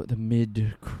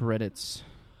mid credits?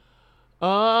 It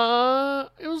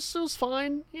was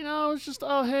fine. It was just,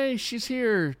 oh hey, she's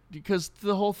here, because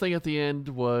the whole thing at the end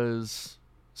was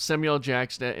Samuel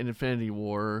Jackson in Infinity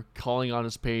War calling on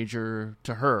his pager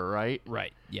to her, right?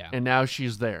 Right. Yeah. And now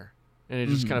she's there, and it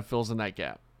just kind of fills in that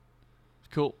gap.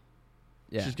 Cool.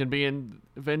 Yeah. She's gonna be in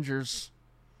Avengers.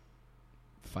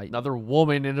 Fight. Another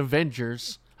woman in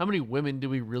Avengers. How many women do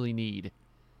we really need?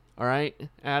 All right,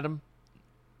 Adam.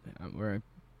 We're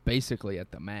basically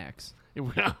at the max. Do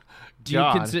you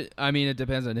God. consider? I mean, it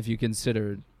depends on if you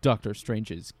consider Doctor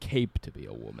Strange's cape to be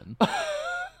a woman.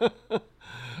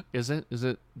 Is it? Does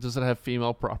it have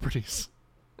female properties?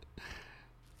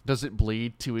 Does it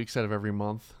bleed 2 weeks out of every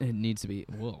month? It needs to be.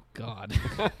 Oh God.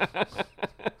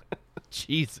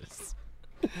 Jesus.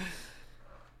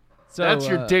 So That's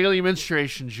your daily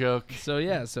menstruation joke.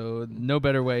 So no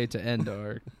better way to end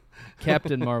our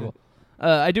Captain Marvel.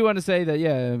 I do want to say that,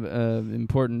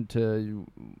 important to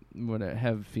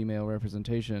have female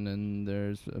representation, and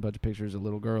there's a bunch of pictures of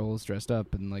little girls dressed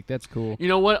up, and like that's cool. You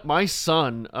know what? My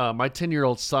son, my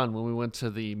 10-year-old son, when we went to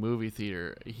the movie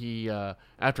theater, he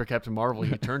after Captain Marvel,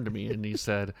 he turned to me and he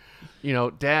said,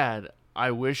 Dad,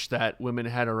 I wish that women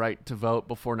had a right to vote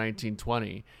before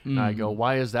 1920. And I go,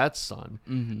 why is that, son?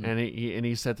 Mm-hmm. And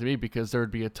he said to me, because there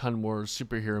would be a ton more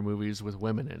superhero movies with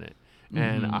women in it.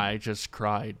 And I just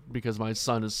cried because my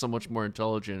son is so much more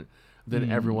intelligent than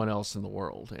everyone else in the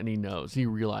world. And he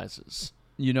realizes.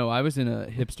 I was in a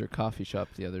hipster coffee shop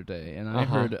the other day, and I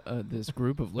heard this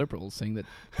group of liberals saying that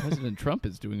President Trump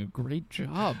is doing a great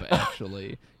job,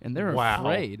 actually, and they're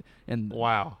afraid. And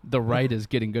the right is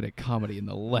getting good at comedy, and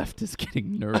the left is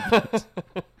getting nervous.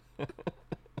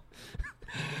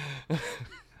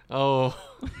 Oh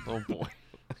boy.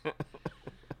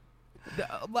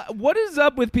 What is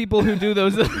up with people who do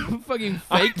those fucking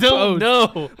fake posts? I don't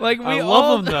know. Like I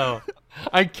love them though.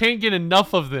 I can't get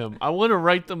enough of them. I want to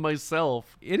write them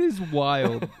myself. It is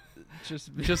wild.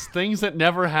 Just things that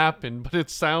never happened, but it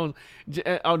sounds.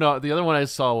 Oh no, the other one I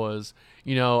saw was,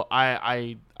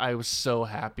 I was so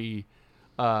happy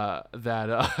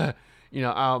that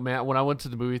oh man, when I went to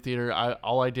the movie theater,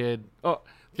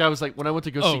 the guy was like, when I went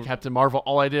to go see Captain Marvel,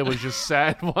 all I did was just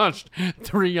sat and watched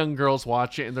 3 young girls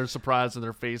watch it, and their surprise on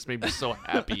their face made me so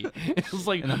happy. It was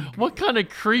like, what kind of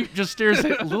creep just stares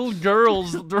at little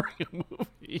girls during a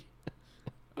movie?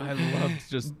 I loved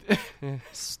just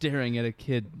staring at a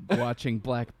kid watching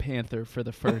Black Panther for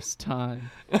the first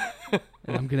time. And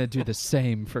I'm going to do the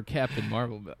same for Captain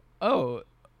Marvel. But, all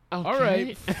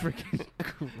right, freaking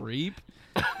creep.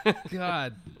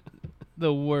 God,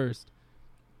 the worst.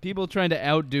 People trying to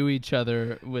outdo each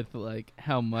other with like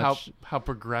how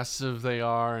progressive they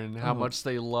are and how much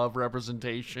they love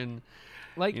representation.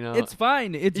 Like it's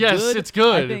fine. It's yes, good. It's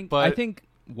good. I think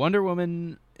Wonder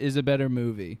Woman is a better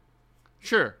movie.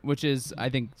 Sure. Which is, I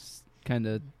think, kind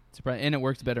of surprising, and it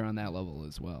works better on that level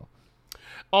as well.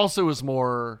 Also,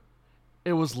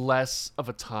 it was less of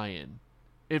a tie-in.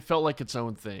 It felt like its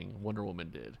own thing. Wonder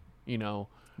Woman did, right.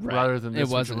 Rather than this,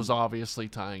 which wasn't was obviously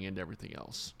tying into everything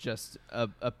else. Just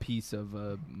a piece of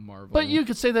Marvel. But you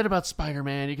could say that about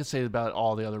Spider-Man. You could say that about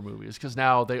all the other movies because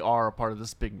now they are a part of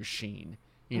this big machine.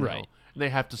 Right. And they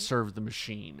have to serve the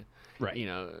machine. Right.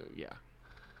 Yeah.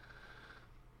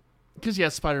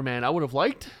 Because, Spider-Man, I would have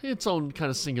liked its own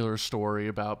kind of singular story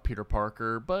about Peter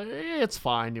Parker, but it's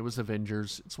fine. It was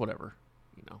Avengers. It's whatever,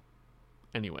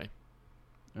 Anyway.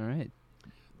 All right.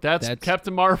 That's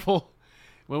Captain Marvel.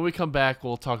 When we come back,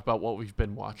 we'll talk about what we've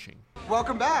been watching.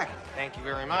 Welcome back. Thank you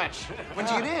very much. When'd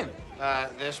you get in?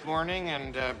 This morning,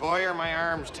 and boy, are my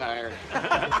arms tired.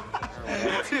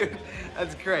 Dude,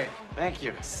 that's great. Thank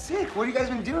you. Sick. What have you guys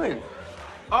been doing?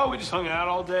 Oh, we just hung out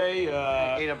all day.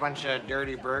 Ate a bunch of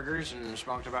dirty burgers and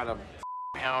smoked about a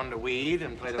pound of weed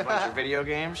and played a bunch of video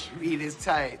games. Weed is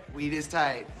tight. Weed is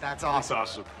tight. That's awesome.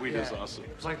 That's awesome. Weed is awesome.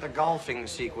 It's like the golfing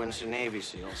sequence in Navy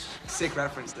SEALs. Sick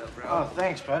reference, though, bro. Oh,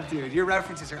 thanks, bud. Dude, your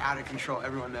references are out of control.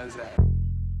 Everyone knows that.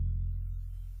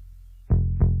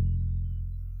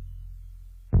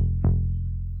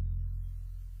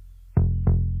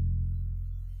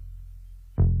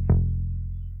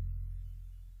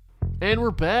 And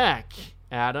we're back,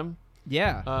 Adam.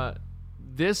 Yeah.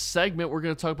 This segment, we're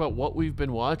going to talk about what we've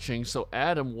been watching. So,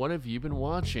 Adam, what have you been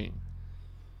watching?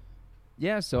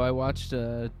 Yeah, so I watched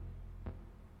that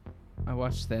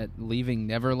Leaving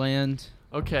Neverland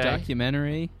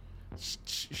documentary.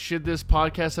 Should this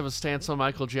podcast have a stance on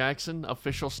Michael Jackson?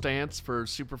 Official stance for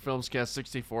Super Filmscast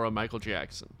 64 on Michael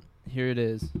Jackson. Here it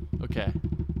is. Okay.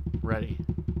 Ready.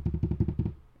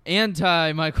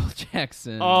 Anti-Michael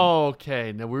Jackson. Oh,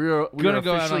 okay. Now we're gonna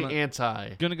go officially out on anti.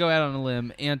 Gonna go out on a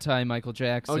limb. Anti-Michael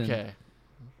Jackson.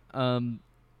 Okay.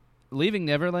 Leaving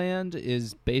Neverland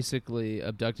is basically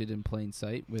Abducted in Plain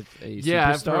Sight with a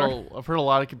superstar. I've heard a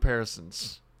lot of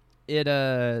comparisons.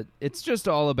 It's just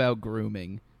all about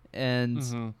grooming,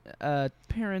 and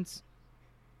parents,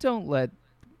 don't let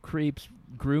creeps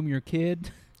groom your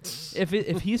kid.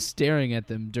 If he's staring at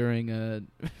them during a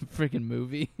freaking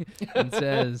movie and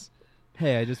says,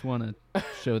 "Hey, I just want to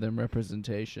show them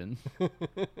representation,"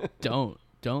 don't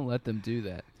let them do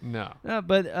that. No.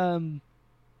 But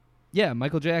yeah,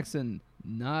 Michael Jackson,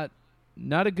 not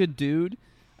a good dude.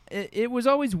 It was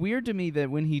always weird to me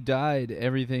that when he died,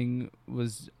 everything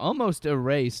was almost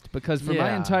erased because for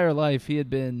my entire life he had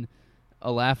been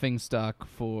a laughingstock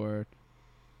for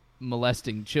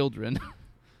molesting children.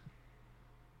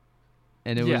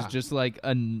 and it was Yeah. just like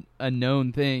a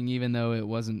known thing, even though it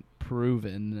wasn't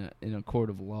proven in a court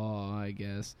of law, I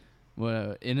guess.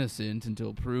 Well, innocent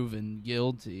until proven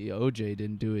guilty. OJ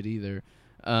didn't do it either.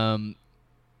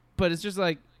 But it's just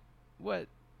like, what?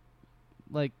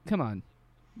 Like, come on.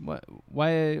 What?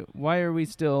 Why are we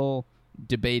still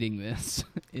debating this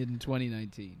in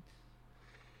 2019?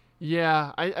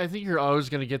 Yeah, I think you're always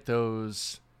going to get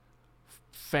those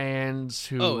fans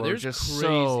who are there's just crazy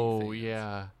so, fans.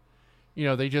 yeah. You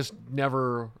know, they just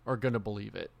never are going to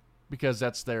believe it because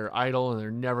that's their idol and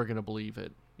they're never going to believe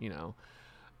it, you know.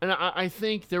 And I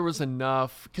think there was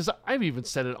enough, because I've even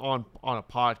said it on a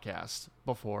podcast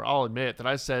before. I'll admit that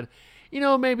I said, you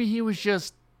know, maybe he was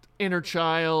just inner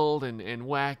child and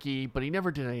wacky, but he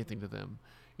never did anything to them.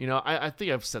 You know, I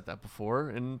think I've said that before,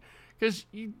 and because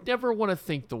you never want to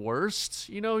think the worst.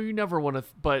 You know, you never want to,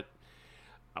 but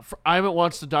I haven't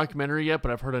watched the documentary yet,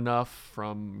 but I've heard enough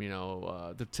from, you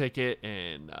know, The Ticket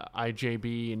and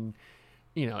IJB, and,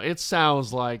 you know, it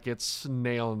sounds like it's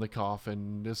nail in the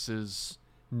coffin. This is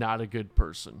not a good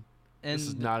person. And this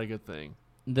is not a good thing.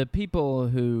 the people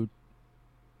who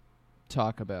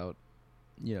talk about,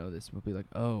 you know, this will be like,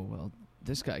 oh, well,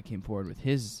 this guy came forward with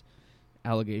his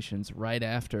allegations right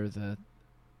after the,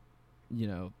 you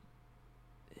know,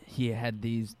 he had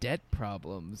these debt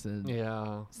problems and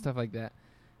Yeah. stuff like that.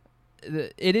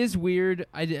 It is weird.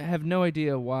 I have no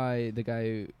idea why the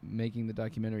guy making the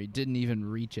documentary didn't even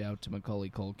reach out to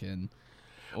Macaulay Culkin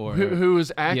or who is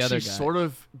the other actually guy. sort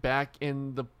of back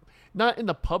in the, not in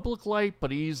the public light,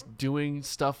 but he's doing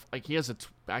stuff, like he has an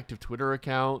active Twitter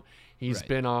account. He's Right.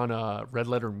 been on Red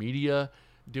Letter Media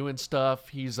doing stuff.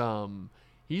 He's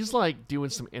like doing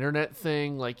some internet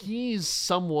thing. Like he's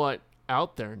somewhat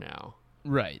out there now.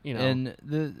 right. you know. And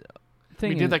the thing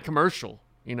We did is- that commercial,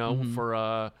 you know, Mhm.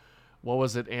 for what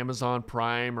was it, Amazon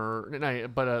Prime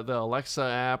but the Alexa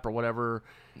app or whatever.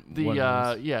 The One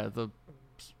of those.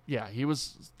 he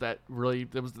was that really,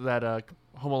 there was that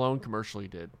Home Alone commercial he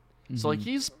did. So like Mhm.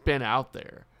 he's been out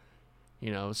there,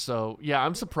 you know. So yeah,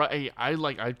 I'm surprised.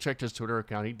 I checked his Twitter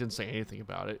account. He didn't say anything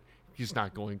about it. He's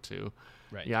not going to.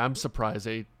 Right. Yeah, I'm surprised.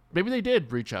 Maybe they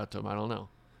did reach out to him. I don't know.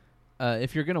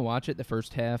 If you're gonna watch it, the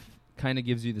first half kind of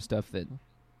gives you the stuff that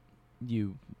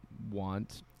you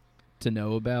want to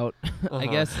know about. I Uh-huh.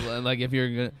 guess like if you're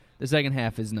gonna, the second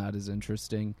half is not as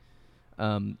interesting.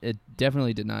 It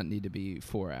definitely did not need to be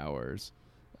 4 hours.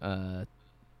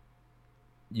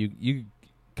 You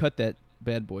cut that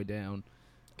bad boy down.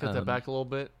 Cut that back a little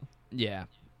bit. Yeah,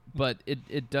 but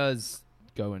it does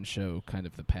go and show kind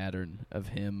of the pattern of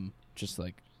him just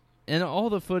like, and all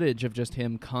the footage of just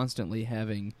him constantly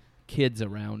having kids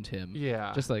around him.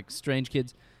 Yeah. Just like strange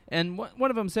kids. And one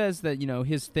of them says that, you know,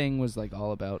 his thing was like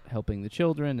all about helping the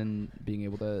children and being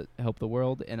able to help the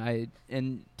world.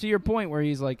 And to your point where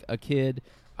he's like a kid,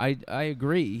 I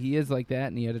agree. He is like that,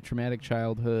 and he had a traumatic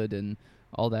childhood and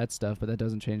all that stuff, but that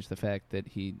doesn't change the fact that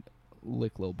he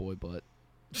licked little boy butt.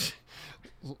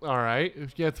 All right,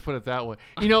 if you have to put it that way,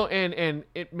 you know, and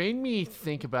it made me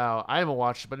think about. I haven't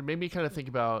watched it, but it made me kind of think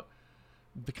about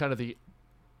the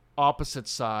opposite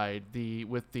side,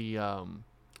 with the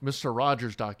Mr.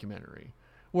 Rogers documentary,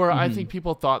 where I think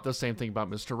people thought the same thing about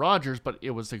Mr. Rogers, but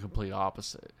it was the complete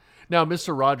opposite. Now,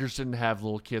 Mr. Rogers didn't have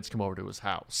little kids come over to his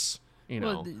house, you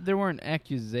know. Well, there weren't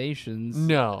accusations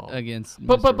No. against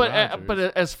But Mr. but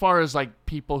Rogers. as far as like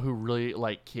people who really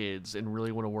like kids and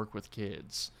really want to work with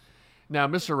kids, now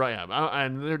Mr.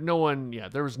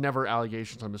 There was never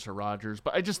allegations on Mr. Rogers,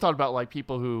 but I just thought about like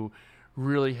people who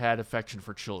really had affection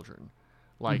for children,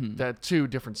 like that two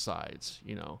different sides,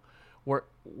 you know,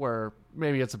 where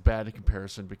maybe it's a bad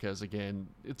comparison because again,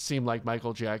 it seemed like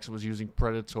Michael Jackson was using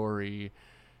predatory,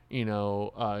 you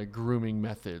know, grooming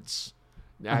methods.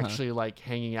 Actually like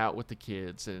hanging out with the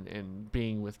kids and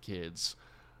being with kids.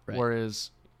 Right.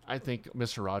 Whereas I think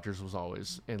Mr. Rogers was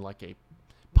always in like a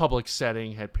public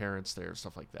setting, had parents there,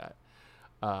 stuff like that.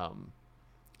 I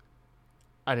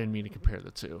didn't mean to compare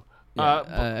the two. Yeah,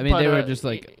 I mean, they were just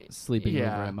like sleeping over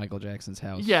yeah. at Michael Jackson's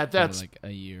house. Yeah, for that's- like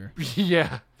a year,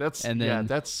 yeah, that's and then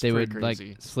that's they pretty would crazy.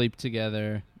 like sleep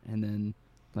together, and then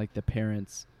like the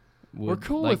parents We're would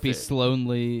cool like with be it.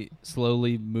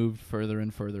 slowly moved further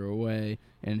and further away,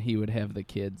 and he would have the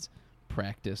kids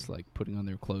practice like putting on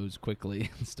their clothes quickly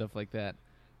and stuff like that.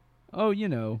 Oh, you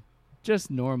know,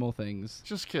 just normal things.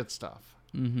 Just kid stuff.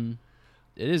 Mm-hmm.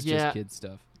 It is Yeah. just kid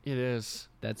stuff. It is,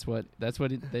 That's what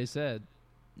they said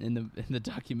in the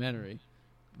documentary.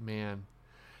 man.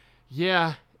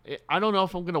 Yeah, I don't know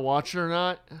if I'm gonna watch it or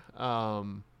not.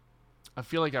 I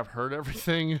feel like I've heard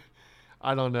everything.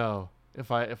 I don't know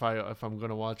if I'm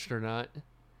gonna watch it or not.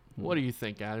 What do you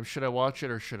think, Adam? Should I watch it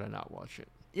or should I not watch it?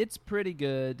 it's pretty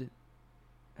good.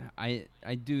 I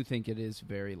do think it is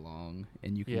very long,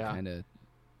 and you can Yeah. kind of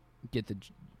get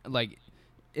like,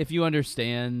 if you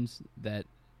understand that,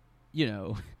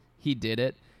 he did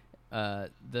it, the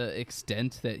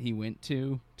extent that he went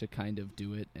to kind of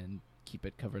do it and keep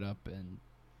it covered up and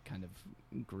kind of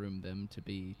groom them to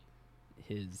be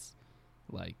his,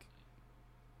 like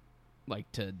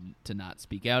to not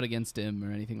speak out against him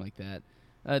or anything like that.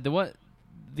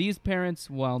 These parents,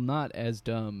 while not as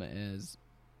dumb as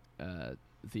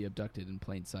the abducted in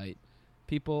plain sight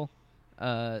people,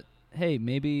 hey,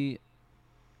 maybe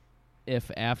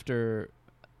if after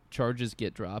charges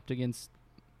get dropped against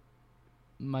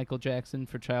Michael Jackson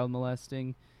for child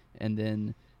molesting, and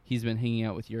then he's been hanging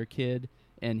out with your kid,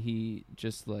 and he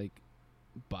just like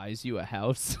buys you a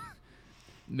house,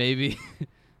 maybe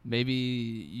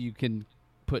you can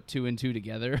put 2 and 2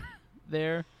 together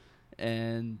there,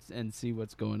 and see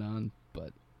what's going on.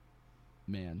 But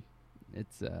man,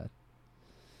 it's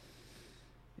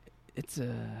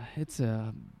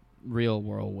a real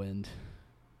whirlwind.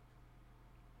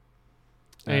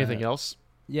 Anything else?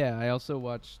 Yeah, I also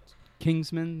watched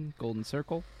Kingsman: Golden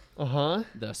Circle, Uh-huh.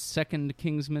 the second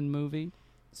Kingsman movie,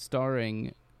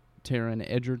 starring Taron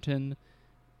Egerton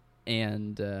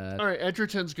and All right,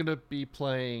 Edgerton's going to be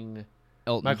playing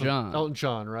Elton John. Elton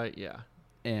John, right? Yeah.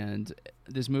 And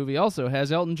this movie also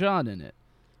has Elton John in it.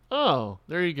 Oh,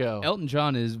 there you go. Elton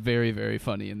John is very, very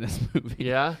funny in this movie.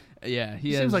 Yeah? Yeah,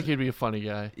 He seems like he'd be a funny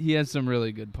guy. he has some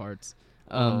really good parts.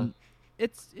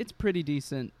 It's pretty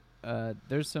decent.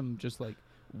 There's some just like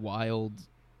wild,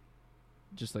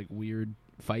 just like weird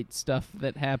fight stuff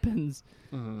that happens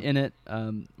in it.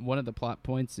 One of the plot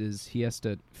points is he has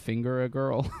to finger a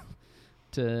girl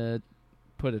to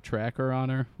put a tracker on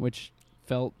her, which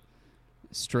felt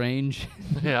strange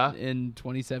Yeah. in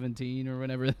 2017 or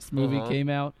whenever this movie came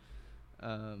out.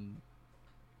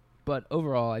 But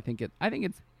overall, I think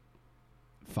it's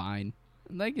fine.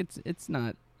 Like it's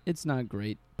not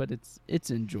great, but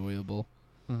it's enjoyable.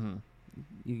 Mm-hmm.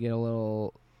 You get a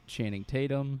little Channing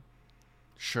Tatum,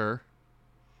 Sure.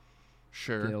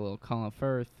 get a little Colin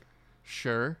Firth.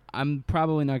 Sure. I'm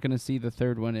probably not going to see the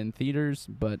third one in theaters,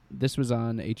 but this was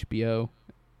on HBO,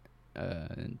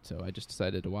 and so I just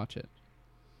decided to watch it.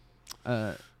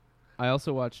 I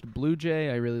also watched Blue Jay.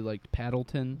 I really liked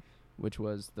Paddleton, which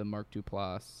was the Mark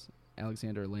Duplass,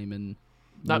 Alexander Lehman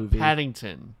Not movie.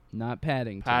 Paddington. Not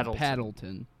Paddington. Paddleton.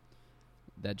 Paddleton.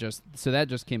 That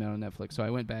just came out on Netflix. So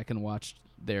I went back and watched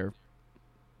their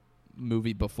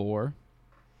movie before,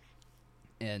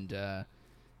 and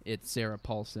it's Sarah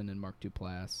Paulson and Mark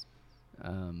Duplass,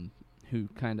 who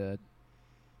kind of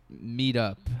meet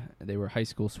up. They were high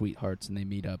school sweethearts, and they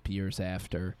meet up years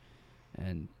after,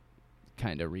 and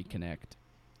kind of reconnect.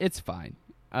 It's fine.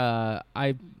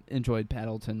 I enjoyed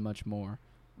Paddleton much more,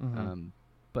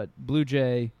 but Blue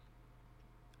Jay,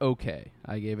 okay.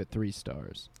 I gave it 3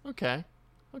 stars. Okay.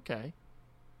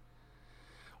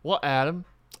 Well, Adam,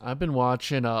 I've been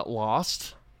watching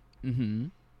Lost, Mm-hmm.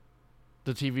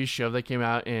 the TV show that came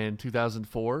out in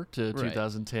 2004 to Right.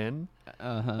 2010.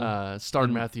 Uh-huh. Starred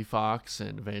And- Matthew Fox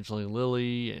and Evangeline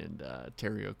Lilly and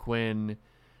Terry O'Quinn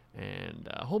and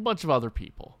a whole bunch of other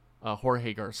people.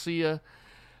 Jorge Garcia.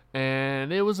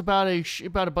 And it was about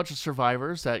a bunch of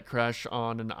survivors that crash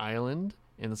on an island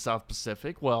in the South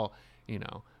Pacific. Well,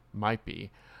 might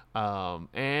be.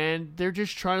 And they're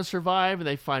just trying to survive, and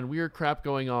they find weird crap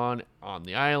going on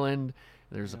the island.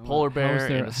 There's a polar bear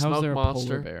and a smoke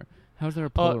monster. How's there a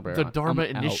polar bear? The Dharma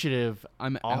I'm out. Initiative.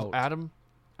 I'm out. Adam,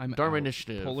 I'm Dharma out.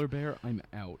 Initiative. Polar bear, I'm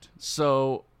out.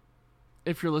 So,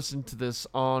 if you're listening to this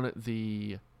on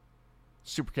the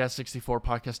Supercast 64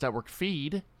 Podcast Network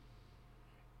feed,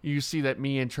 you see that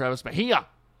me and Travis Mejia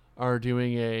are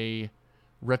doing a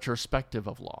retrospective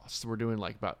of Lost. We're doing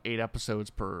like about 8 episodes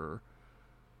per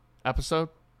episode,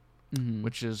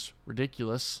 which is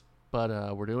ridiculous,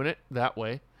 but we're doing it that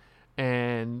way.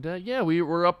 And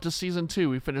we're up to season 2.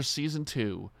 We finished season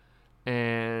 2,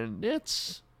 and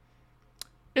it's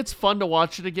fun to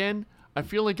watch it again. I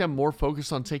feel like I'm more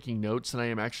focused on taking notes than I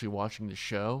am actually watching the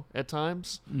show at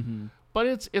times.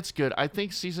 But it's good. I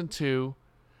think season 2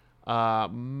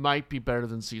 might be better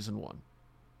than season 1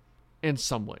 in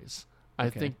some ways. I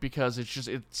think because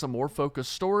it's a more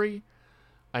focused story.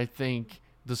 I think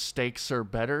the stakes are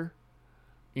better.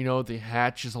 The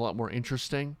hatch is a lot more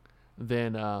interesting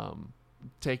than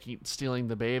stealing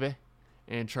the baby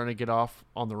and trying to get off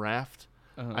on the raft.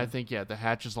 I think the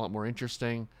hatch is a lot more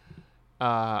interesting.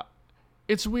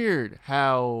 It's weird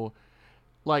how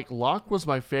Locke was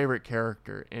my favorite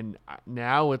character, and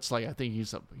now it's like I think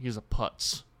he's a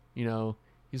putz.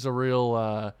 He's a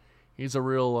real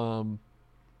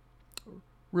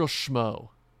real schmo.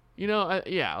 You know,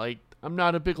 I'm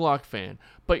not a big Locke fan.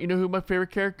 But you know who my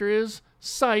favorite character is?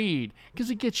 Saeed. Because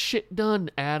he gets shit done,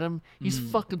 Adam. He's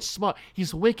fucking smart.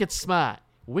 He's wicked smart.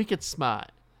 Wicked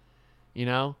smart. You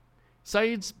know?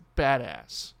 Saeed's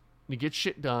badass. He gets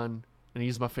shit done, and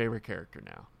he's my favorite character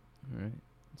now. All right.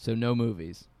 So no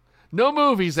movies. No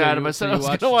movies, Adam. I said I was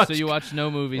going to watch. So you watched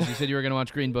no movies. You said you were going to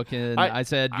watch Green Book, and I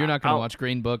said you're not going to watch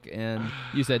Green Book, and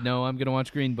you said no, I'm going to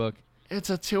watch Green Book. It's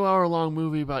a 2-hour-long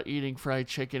movie about eating fried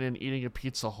chicken and eating a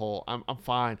pizza hole. I'm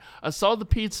fine. I saw the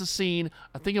pizza scene.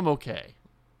 I think I'm okay.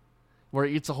 Where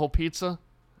he eats a whole pizza.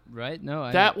 Right? No,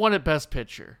 that won at Best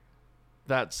Picture.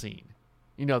 That scene.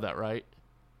 You know that, right?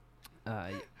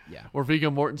 Yeah. Where Viggo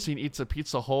Mortensen eats a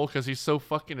pizza whole because he's so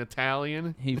fucking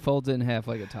Italian. He folds it in half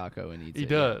like a taco and eats it. He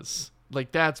does.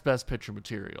 Like, that's Best Picture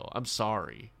material. I'm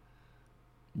sorry.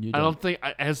 I don't think...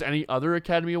 Has any other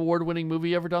Academy Award-winning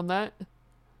movie ever done that?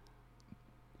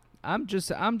 I'm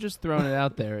just throwing it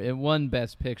out there. It won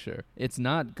Best Picture. It's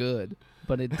not good,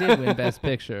 but it did win Best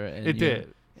Picture. And it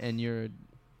did. And you're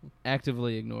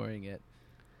actively ignoring it.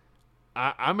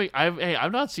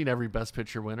 I've not seen every Best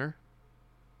Picture winner.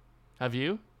 Have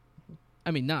you? I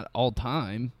mean, not all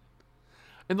time.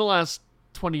 In the last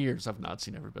 20 years, I've not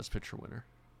seen every Best Picture winner.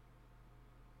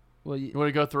 Well, you want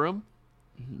to go through them?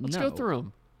 Let's go through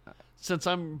them. Since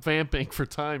I'm vamping for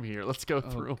time here, let's go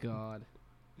through. Oh, God.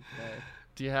 Okay.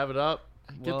 Do you have it up?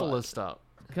 Get the list up.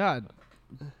 God,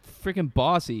 freaking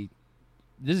bossy.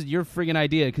 This is your freaking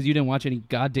idea because you didn't watch any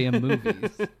goddamn movies.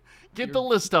 Get the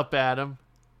list up, Adam.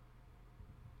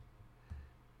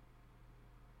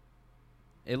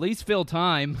 At least fill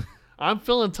time. I'm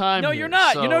filling time. No, here, you're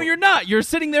not. so... You know you're not. You're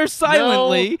sitting there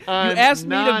silently. No, you asked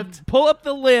me to pull up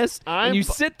the list, and you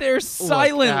sit there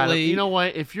silently. Look, Adam, you know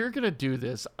what? If you're gonna do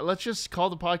this, let's just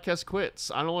call the podcast quits.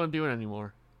 I don't want to do it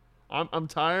anymore. I'm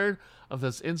tired of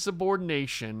this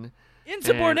insubordination.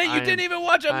 Insubordinate? You didn't even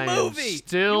watch a movie. I'm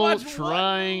still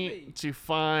trying to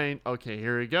find. Okay,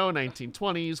 here we go.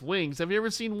 1920s Wings. Have you ever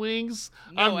seen Wings?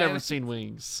 No, I've never seen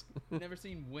Wings. Never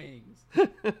seen Wings.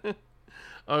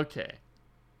 Okay.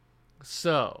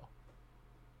 So,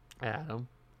 Adam,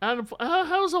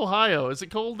 how's Ohio? Is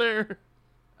it cold there?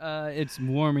 It's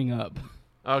warming up.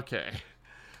 Okay.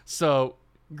 So,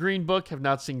 Green Book, have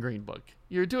not seen Green Book.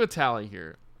 You're do a tally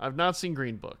here. I've not seen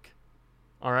Green Book.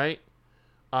 All right.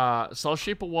 Saw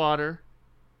Shape of Water.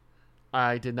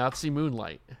 I did not see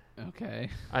Moonlight. Okay.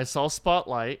 I saw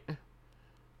Spotlight.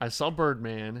 I saw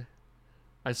Birdman.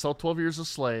 I saw 12 Years a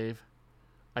Slave.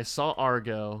 I saw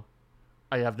Argo.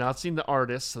 I have not seen The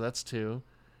Artist, so that's 2.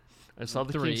 I saw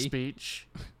The King's Speech.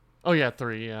 Oh, yeah,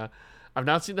 3, yeah. I've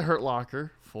not seen The Hurt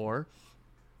Locker, 4.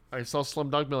 I saw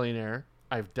Slumdog Millionaire.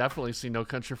 I've definitely seen No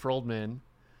Country for Old Men.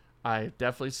 I've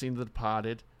definitely seen The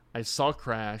Departed. I saw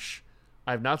Crash.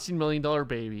 I've not seen $1 Million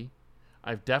Baby.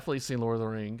 I've definitely seen Lord of the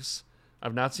Rings.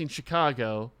 I've not seen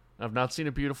Chicago. I've not seen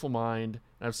A Beautiful Mind.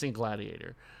 And I've seen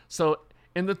Gladiator. So,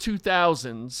 in the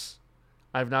 2000s,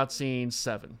 I've not seen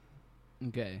 7.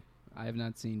 Okay. I have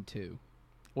not seen 2.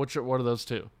 What are those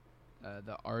 2?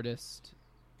 The Artist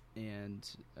and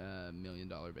 $1 Million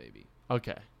Baby.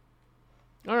 Okay.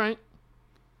 All right.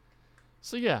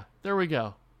 So yeah, there we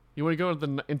go. You want to go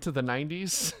into the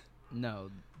 90s?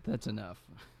 No, that's enough.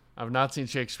 I've not seen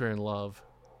Shakespeare in Love.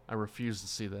 I refuse to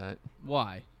see that.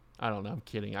 Why? I don't know. I'm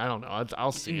kidding. I don't know.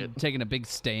 I'll see it. Taking a big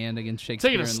stand against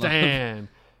Shakespeare in Love. Taking a stand.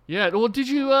 Yeah. Well, did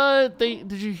you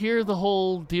hear the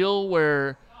whole deal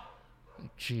where?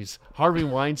 Jeez, Harvey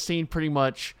Weinstein pretty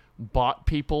much bought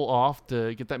people off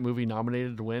to get that movie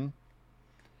nominated to win.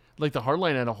 Like the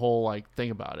Hardline had a whole thing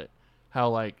about it,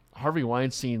 how Harvey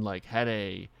Weinstein had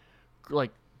a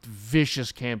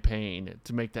vicious campaign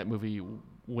to make that movie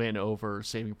win over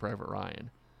Saving Private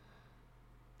Ryan.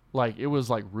 It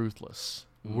was ruthless,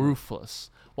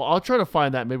 ruthless. Well, I'll try to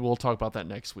find that. Maybe we'll talk about that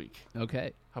next week.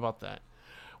 Okay, how about that?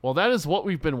 Well, that is what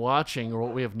we've been watching or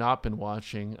what we have not been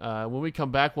watching. When we come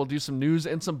back, we'll do some news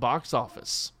and some box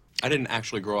office. I didn't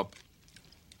actually grow up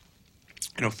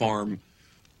in a farm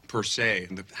per se.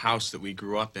 The house that we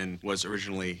grew up in was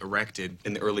originally erected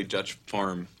in the early Dutch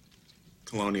farm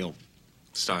colonial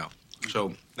style.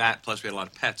 So that, plus we had a lot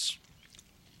of pets.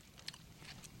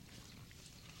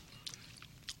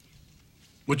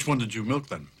 Which one did you milk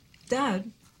then?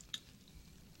 Dad.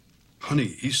 Honey,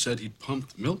 he said he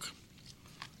pumped milk.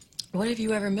 What have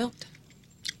you ever milked?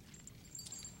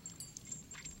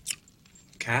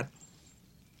 Cat.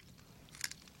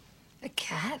 A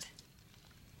cat?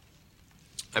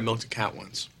 I milked a cat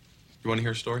once. You want to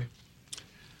hear a story?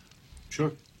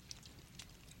 Sure.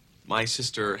 My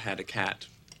sister had a cat,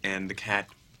 and the cat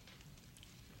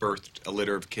birthed a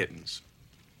litter of kittens.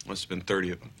 Must have been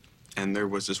 30 of them. and there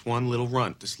was this one little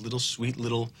runt, this little sweet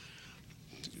little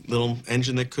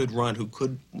engine that could run, who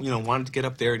could, wanted to get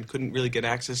up there and couldn't really get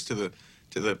access to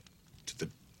the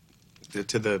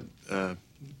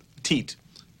teat.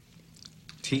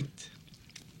 Teat?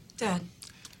 Dad.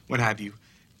 What have you.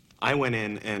 I went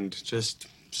in and just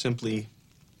simply,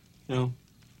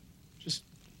 just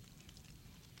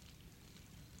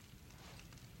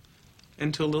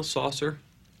into a little saucer,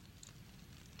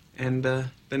 and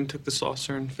then took the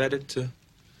saucer and fed it to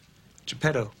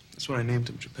Geppetto. That's what I named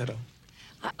him, Geppetto.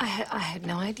 I had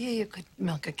no idea you could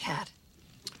milk a cat.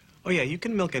 Oh, yeah, you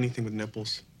can milk anything with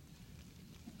nipples.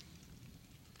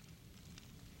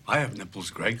 I have nipples,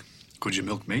 Greg. Could you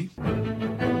milk me?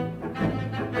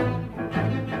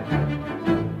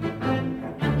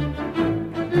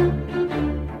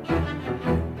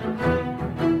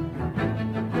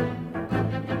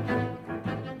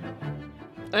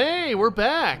 Hey, we're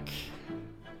back.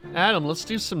 Adam, let's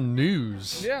do some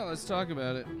news. Yeah, let's talk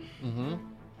about it. Mm-hmm.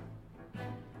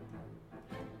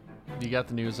 You got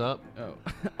the news up?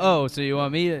 Oh, so you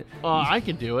want me to? I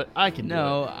can do it. I can do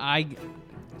it.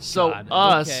 So God,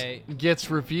 Us okay. gets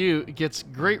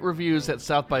great reviews at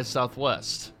South by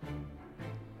Southwest.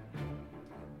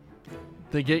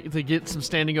 They get some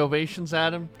standing ovations,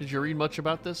 Adam. Did you read much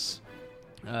about this?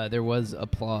 There was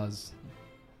applause.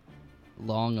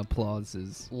 Long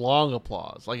applauses. Long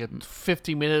applause, like a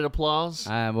 50-minute applause.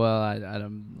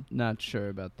 I'm not sure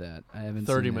about that. I haven't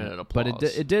 30-minute seen applause. But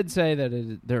it did say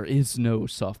that there is no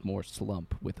sophomore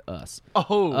slump with Us.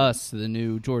 Oh, Us, the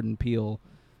new Jordan Peele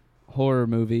horror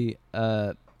movie.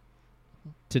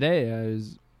 Today I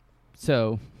was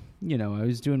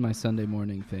doing my Sunday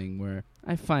morning thing where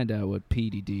I find out what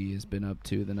PDD has been up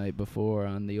to the night before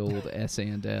on the old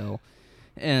S&L,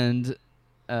 and.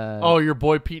 Your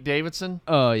boy Pete Davidson?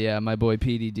 Oh, yeah, my boy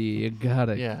PDD. You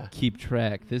gotta keep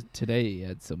track. Today he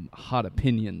had some hot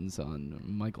opinions on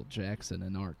Michael Jackson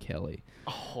and R. Kelly.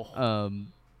 Oh.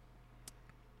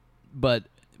 But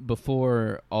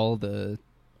before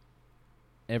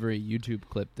every YouTube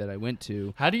clip that I went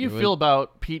to... How do you feel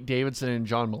about Pete Davidson and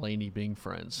John Mulaney being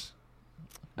friends?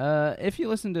 If you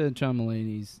listen to John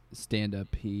Mulaney's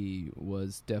stand-up, he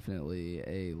was definitely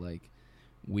a,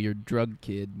 weird drug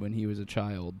kid when he was a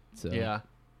child. So yeah,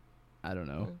 I don't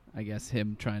know. I guess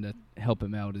him trying to help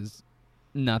him out is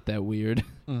not that weird.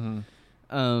 Mm-hmm.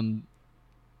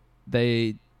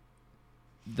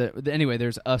 Anyway,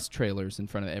 there's Us trailers in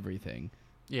front of everything.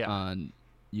 Yeah. On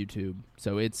YouTube,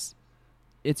 so it's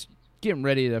getting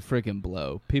ready to freaking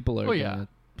blow. People are gonna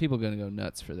go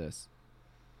nuts for this.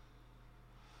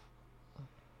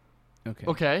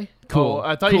 Okay. Cool. Oh,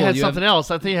 I thought you had something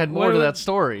else. I think you had more to that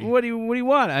story. What do you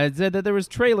want? I said that there was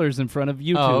trailers in front of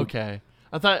YouTube. Oh, okay.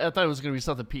 I thought it was going to be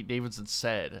something Pete Davidson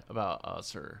said about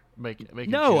Us or make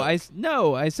No,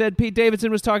 I said Pete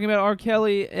Davidson was talking about R.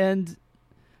 Kelly and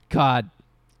God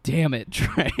damn it,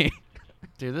 Trey.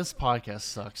 Dude, this podcast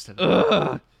sucks today.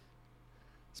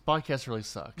 This podcast really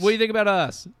sucks. What do you think about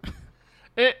Us?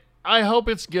 I hope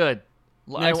it's good.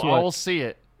 I will see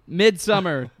it.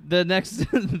 Midsummer, the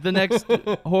next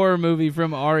horror movie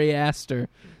from Ari Aster,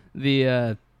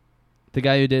 the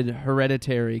guy who did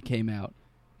Hereditary, came out.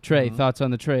 Trey, thoughts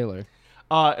on the trailer?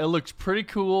 It looks pretty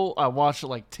cool. I watched it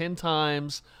like 10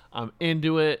 times. I'm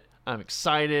into it. I'm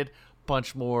excited.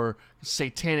 Bunch more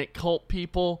satanic cult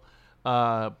people.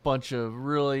 Bunch of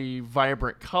really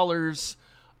vibrant colors.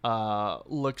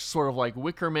 Looks sort of like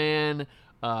Wicker Man.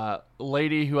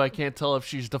 Lady who I can't tell if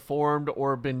she's deformed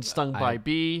or been stung by a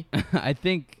bee. I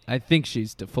think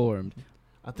she's deformed.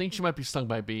 I think she might be stung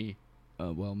by a bee.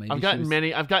 Well, maybe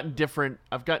I've gotten different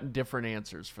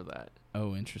answers for that.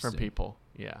 Oh, interesting. From people.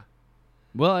 Yeah.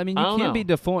 Well, I mean, you can't be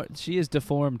deformed. She is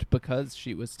deformed because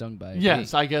she was stung by a bee.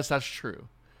 Yes, I guess that's true.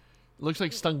 Looks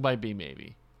like stung by a bee,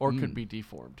 maybe, or could be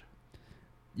deformed.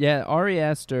 Yeah, Ari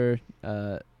Aster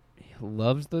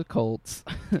loves the Colts.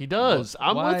 He does.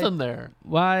 I'm with him there.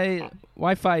 Why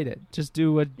fight it? Just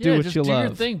do what you love. Do your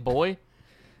thing, boy.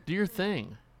 Do your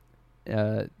thing.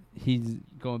 He's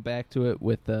going back to it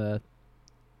with the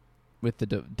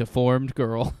deformed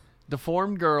girl.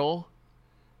 Deformed girl.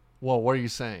 Well, what are you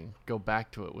saying? Go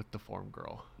back to it with deformed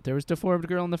girl. There was deformed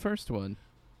girl in the first one.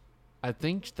 I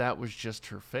think that was just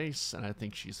her face, and I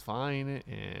think she's fine.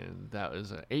 And that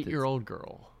was an 8-year-old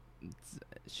girl.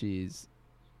 She's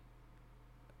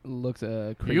looks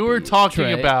creepy. You were talking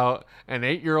Trey. about an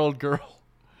 8-year-old girl,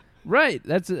 right?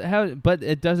 That's how. But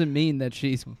it doesn't mean that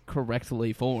she's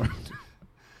correctly formed.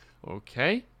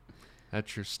 Okay,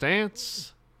 that's your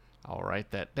stance. I'll write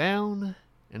that down,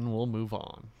 and we'll move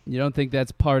on. You don't think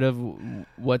that's part of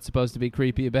what's supposed to be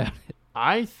creepy about it?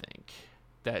 I think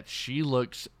that she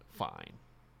looks fine.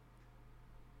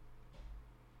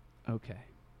 Okay.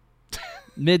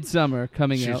 Midsummer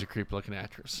coming She's out. a creepy looking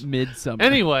actress. Midsummer.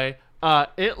 Anyway,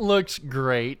 it looks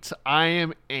great. I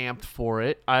am amped for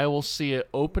it. I will see it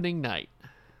opening night.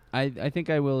 I think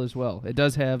I will as well. It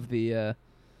does have the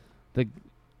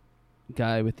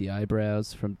guy with the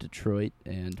eyebrows from Detroit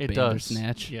and It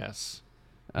Bandersnatch. does. Yes.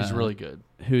 He's really good.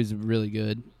 Who's really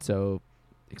good. So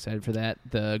excited for that.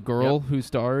 The girl who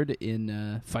starred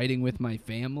in Fighting with My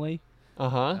Family,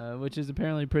 which is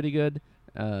apparently pretty good.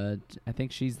 I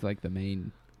think she's like the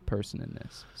main person in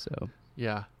this. So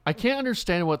yeah, I can't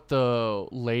understand what the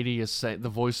lady is saying.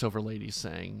 The voiceover lady's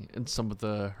saying in some of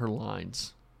her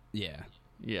lines. yeah.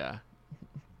 Yeah,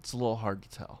 it's a little hard to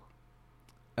tell.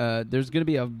 There's gonna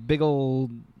be a big old.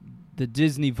 The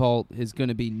Disney Vault is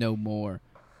gonna be no more.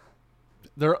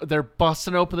 They're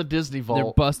busting open the Disney Vault.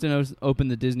 They're busting open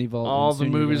the Disney Vault. All and the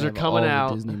soon you're movies gonna are have coming all out.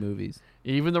 The Disney movies,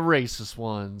 even the racist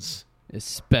ones.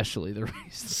 especially the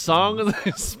racist.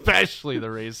 Especially the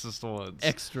racist ones.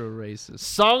 Extra racist.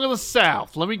 Song of the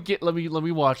South. Let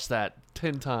me watch that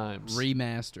 10 times.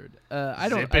 Remastered.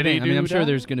 I'm sure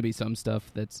there's going to be some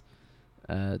stuff that's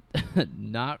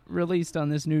not released on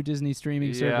this new Disney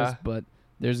streaming service, but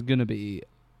there's going to be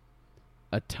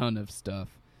a ton of stuff,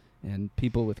 and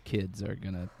people with kids are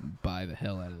going to buy the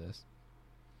hell out of this.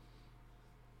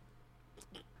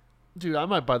 Dude, I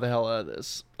might buy the hell out of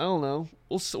this. I don't know.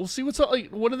 We'll see what's up. Like,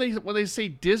 what do they when they say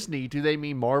Disney? Do they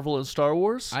mean Marvel and Star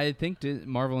Wars? I think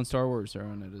Marvel and Star Wars are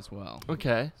on it as well.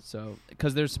 Okay. So,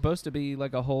 because there's supposed to be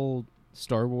like a whole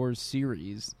Star Wars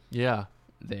series. Yeah.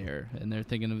 There, and they're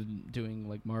thinking of doing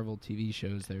like Marvel TV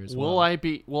shows there as well.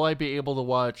 Will I be able to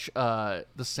watch the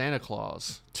Santa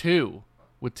Claus 2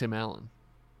 with Tim Allen?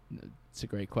 It's a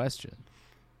great question.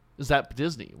 Is that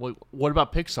Disney? What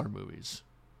about Pixar movies?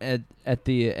 At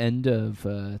the end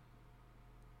of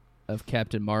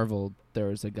Captain Marvel, there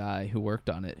was a guy who worked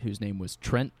on it whose name was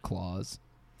Trent Claus,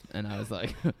 and I was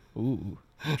like, "Ooh,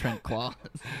 Trent Claus,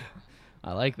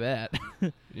 I like that."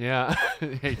 Yeah,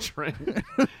 hey Trent.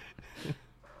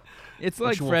 It's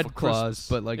like Fred Claus,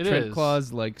 but like Trent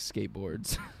Claus like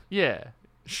skateboards. Yeah,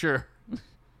 sure.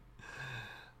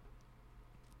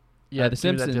 Yeah, the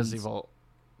Simpsons. That Disney Vault.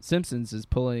 Simpsons is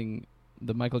pulling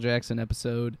the Michael Jackson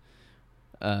episode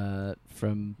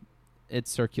from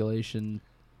its circulation.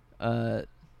 The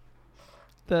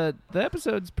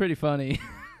episode's pretty funny.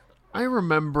 I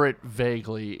remember it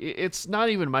vaguely. It's not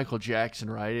even Michael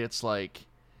Jackson, right? It's like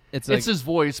it's his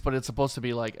voice, but it's supposed to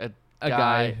be like a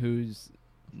guy who's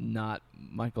not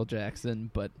Michael Jackson,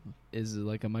 but is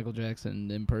like a Michael Jackson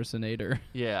impersonator.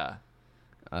 Yeah.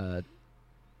 There's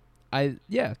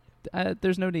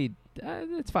no need.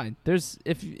 It's fine. There's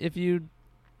if you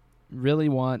really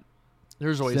want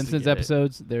there's ways Simpsons to get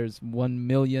episodes, there's 1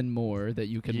 million more that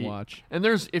you can watch. And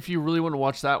if you really want to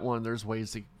watch that one, there's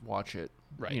ways to watch it.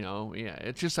 Right. You know, yeah,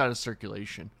 it's just out of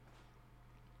circulation.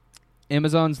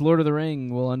 Amazon's Lord of the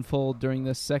Ring will unfold during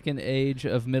the second age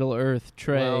of Middle Earth.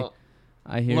 Trey, well,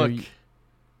 I hear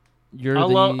you're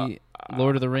the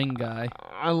Lord of the Ring guy.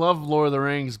 I love Lord of the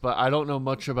Rings, but I don't know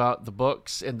much about the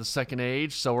books in the second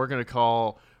age, so we're going to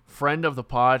call friend of the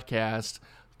podcast,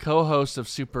 co-host of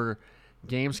Super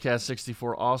Gamescast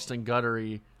 64, Austin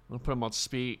Guttery. I'm going to put him on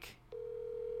speak.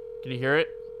 Can you hear it?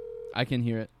 I can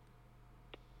hear it.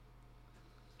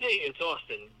 Hey, it's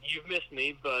Austin. You've missed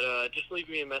me, but just leave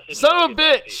me a message. Son of a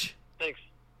bitch! Thanks.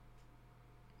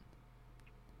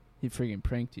 He freaking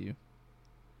pranked you.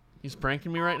 He's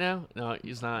pranking me right now? No,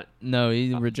 he's not. No,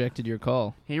 he rejected your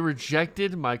call. He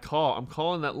rejected my call. I'm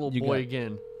calling that little boy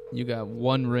again. You got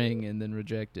one ring and then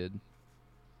rejected.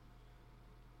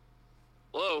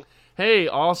 Hello. Hey,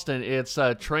 Austin. It's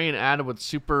Trey and Adam with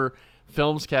Super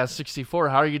Filmscast 64.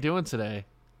 How are you doing today?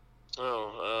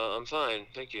 Oh, I'm fine.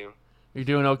 Thank you. You're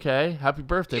doing okay? Happy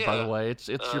birthday, by the way. It's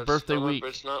your birthday week.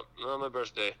 It's not my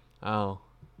birthday. Oh.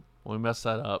 Well, we messed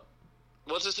that up.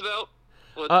 What's this about?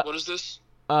 What is this?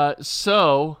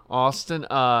 So, Austin,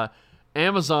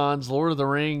 Amazon's Lord of the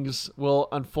Rings will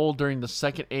unfold during the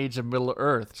second age of Middle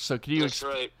Earth. So can you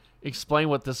explain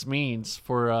what this means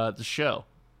for the show?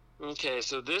 Okay,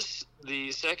 so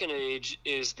the second age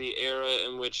is the era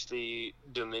in which the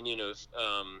dominion of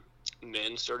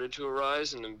men started to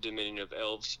arise and the dominion of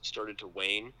elves started to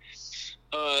wane.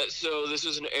 So this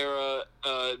is an era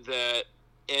that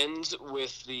ends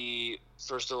with the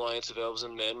first alliance of elves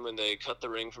and men when they cut the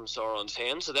ring from Sauron's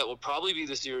hand. So that will probably be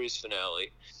the series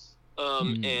finale.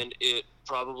 And it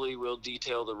probably will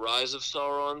detail the rise of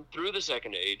Sauron through the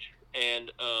second age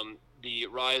and the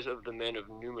rise of the men of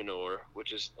Numenor,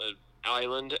 which is an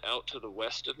island out to the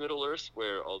west of Middle Earth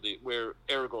where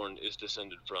Aragorn is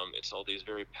descended from. It's all these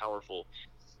very powerful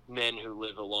men who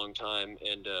live a long time,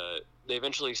 and they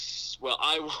eventually. Well,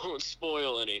 I won't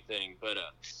spoil anything, but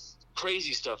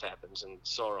crazy stuff happens, and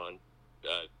Sauron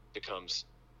becomes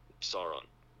Sauron.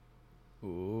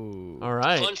 Ooh. All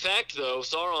right. Fun fact, though,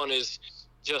 Sauron is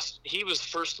he was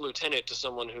first lieutenant to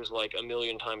someone who's like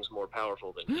 1,000,000 times more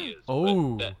powerful than he is.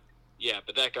 Oh.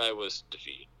 But that guy was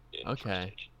defeated.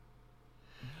 Okay.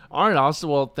 All right, Austin.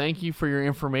 Well, thank you for your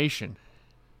information.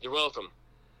 You're welcome.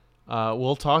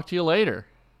 We'll talk to you later.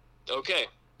 Okay.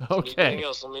 Okay. If you need anything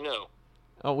else, let me know.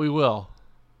 Oh, we will.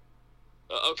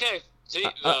 Okay. See,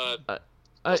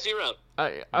 I'll see you around.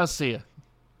 I'll see you.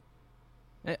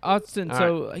 Hey, Austin, All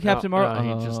so right. Captain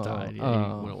Marvel. He just died. Yeah,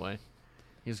 he went away.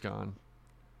 He's gone.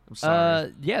 I'm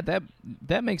sorry. Yeah,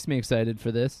 that makes me excited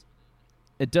for this.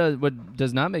 It does. What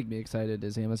does not make me excited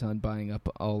is Amazon buying up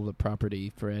all the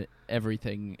property for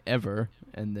everything ever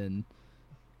and then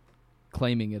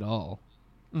claiming it all.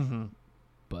 Mm-hmm.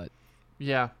 But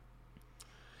yeah,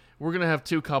 we're gonna have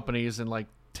two companies in like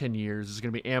 10 years. It's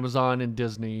gonna be Amazon and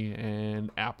Disney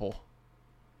and Apple.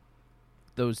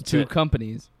 Those two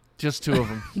companies. Just two of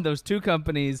them. Those two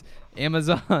companies,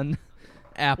 Amazon,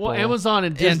 Apple. Well, Amazon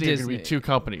and Disney are Disney. going to be two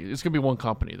companies. It's going to be one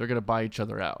company. They're going to buy each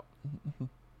other out.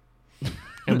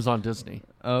 Amazon, Disney.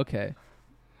 Okay.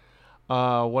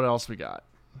 What else we got?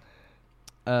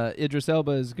 Idris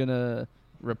Elba is going to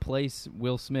replace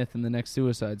Will Smith in the next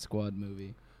Suicide Squad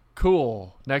movie.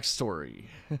 Cool. Next story.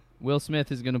 Will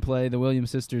Smith is going to play the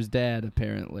Williams sisters' dad,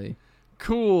 apparently.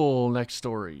 Cool. Next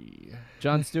story.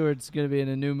 Jon Stewart's going to be in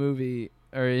a new movie,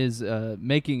 or is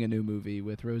making a new movie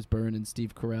with Rose Byrne and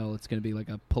Steve Carell. It's going to be like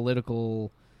a political,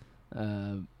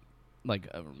 like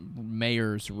a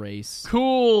mayor's race.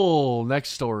 Cool. Next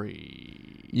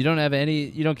story. You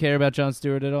don't care about Jon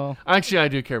Stewart at all? Actually, I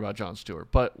do care about Jon Stewart,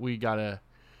 but we're getting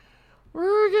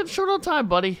short on time,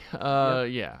 buddy.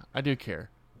 Yeah, I do care.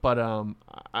 But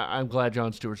I'm glad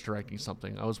Jon Stewart's directing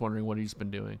something. I was wondering what he's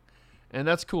been doing. And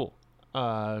that's cool.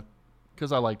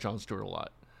 Because I like Jon Stewart a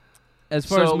lot. As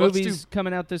far as movies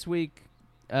coming out this week,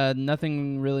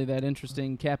 nothing really that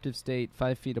interesting. Captive State,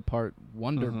 5 Feet Apart,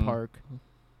 Wonder Park,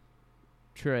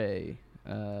 Trey.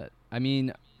 I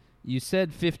mean, you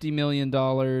said $50 million,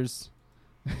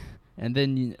 and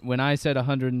then when I said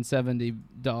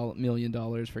 $170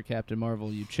 million for Captain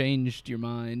Marvel, you changed your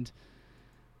mind.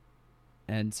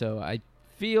 And so I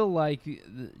feel like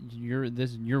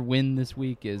your win this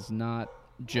week is not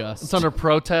just... It's under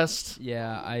protest?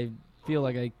 Yeah, I feel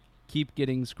like I keep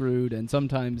getting screwed, and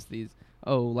sometimes these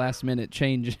last-minute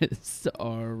changes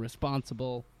are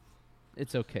responsible.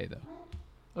 It's okay,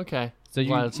 though. Okay. So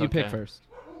you pick first.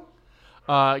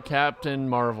 Captain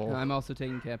Marvel. I'm also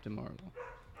taking Captain Marvel.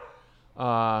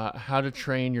 How to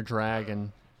Train Your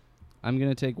Dragon. I'm going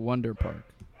to take Wonder Park.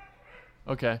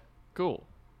 Okay, cool.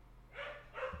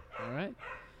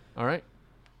 All right.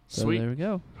 So Sweet. there we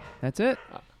go. That's it.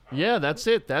 Yeah, that's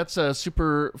it. That's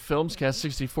Super Filmscast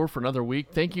 64 for another week.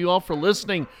 Thank you all for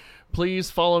listening.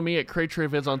 Please follow me at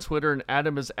CrayTreyVids on Twitter, and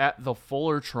Adam is at the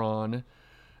Fullertron.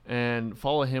 And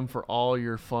follow him for all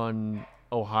your fun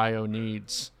Ohio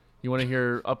needs. You want to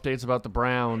hear updates about the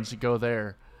Browns, you go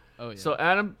there. Oh, yeah. So,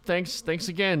 Adam, thanks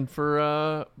again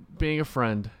for being a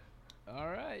friend. All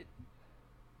right.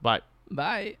 Bye.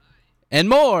 Bye. And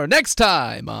more next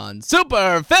time on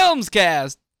Super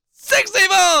Filmscast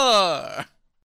 64!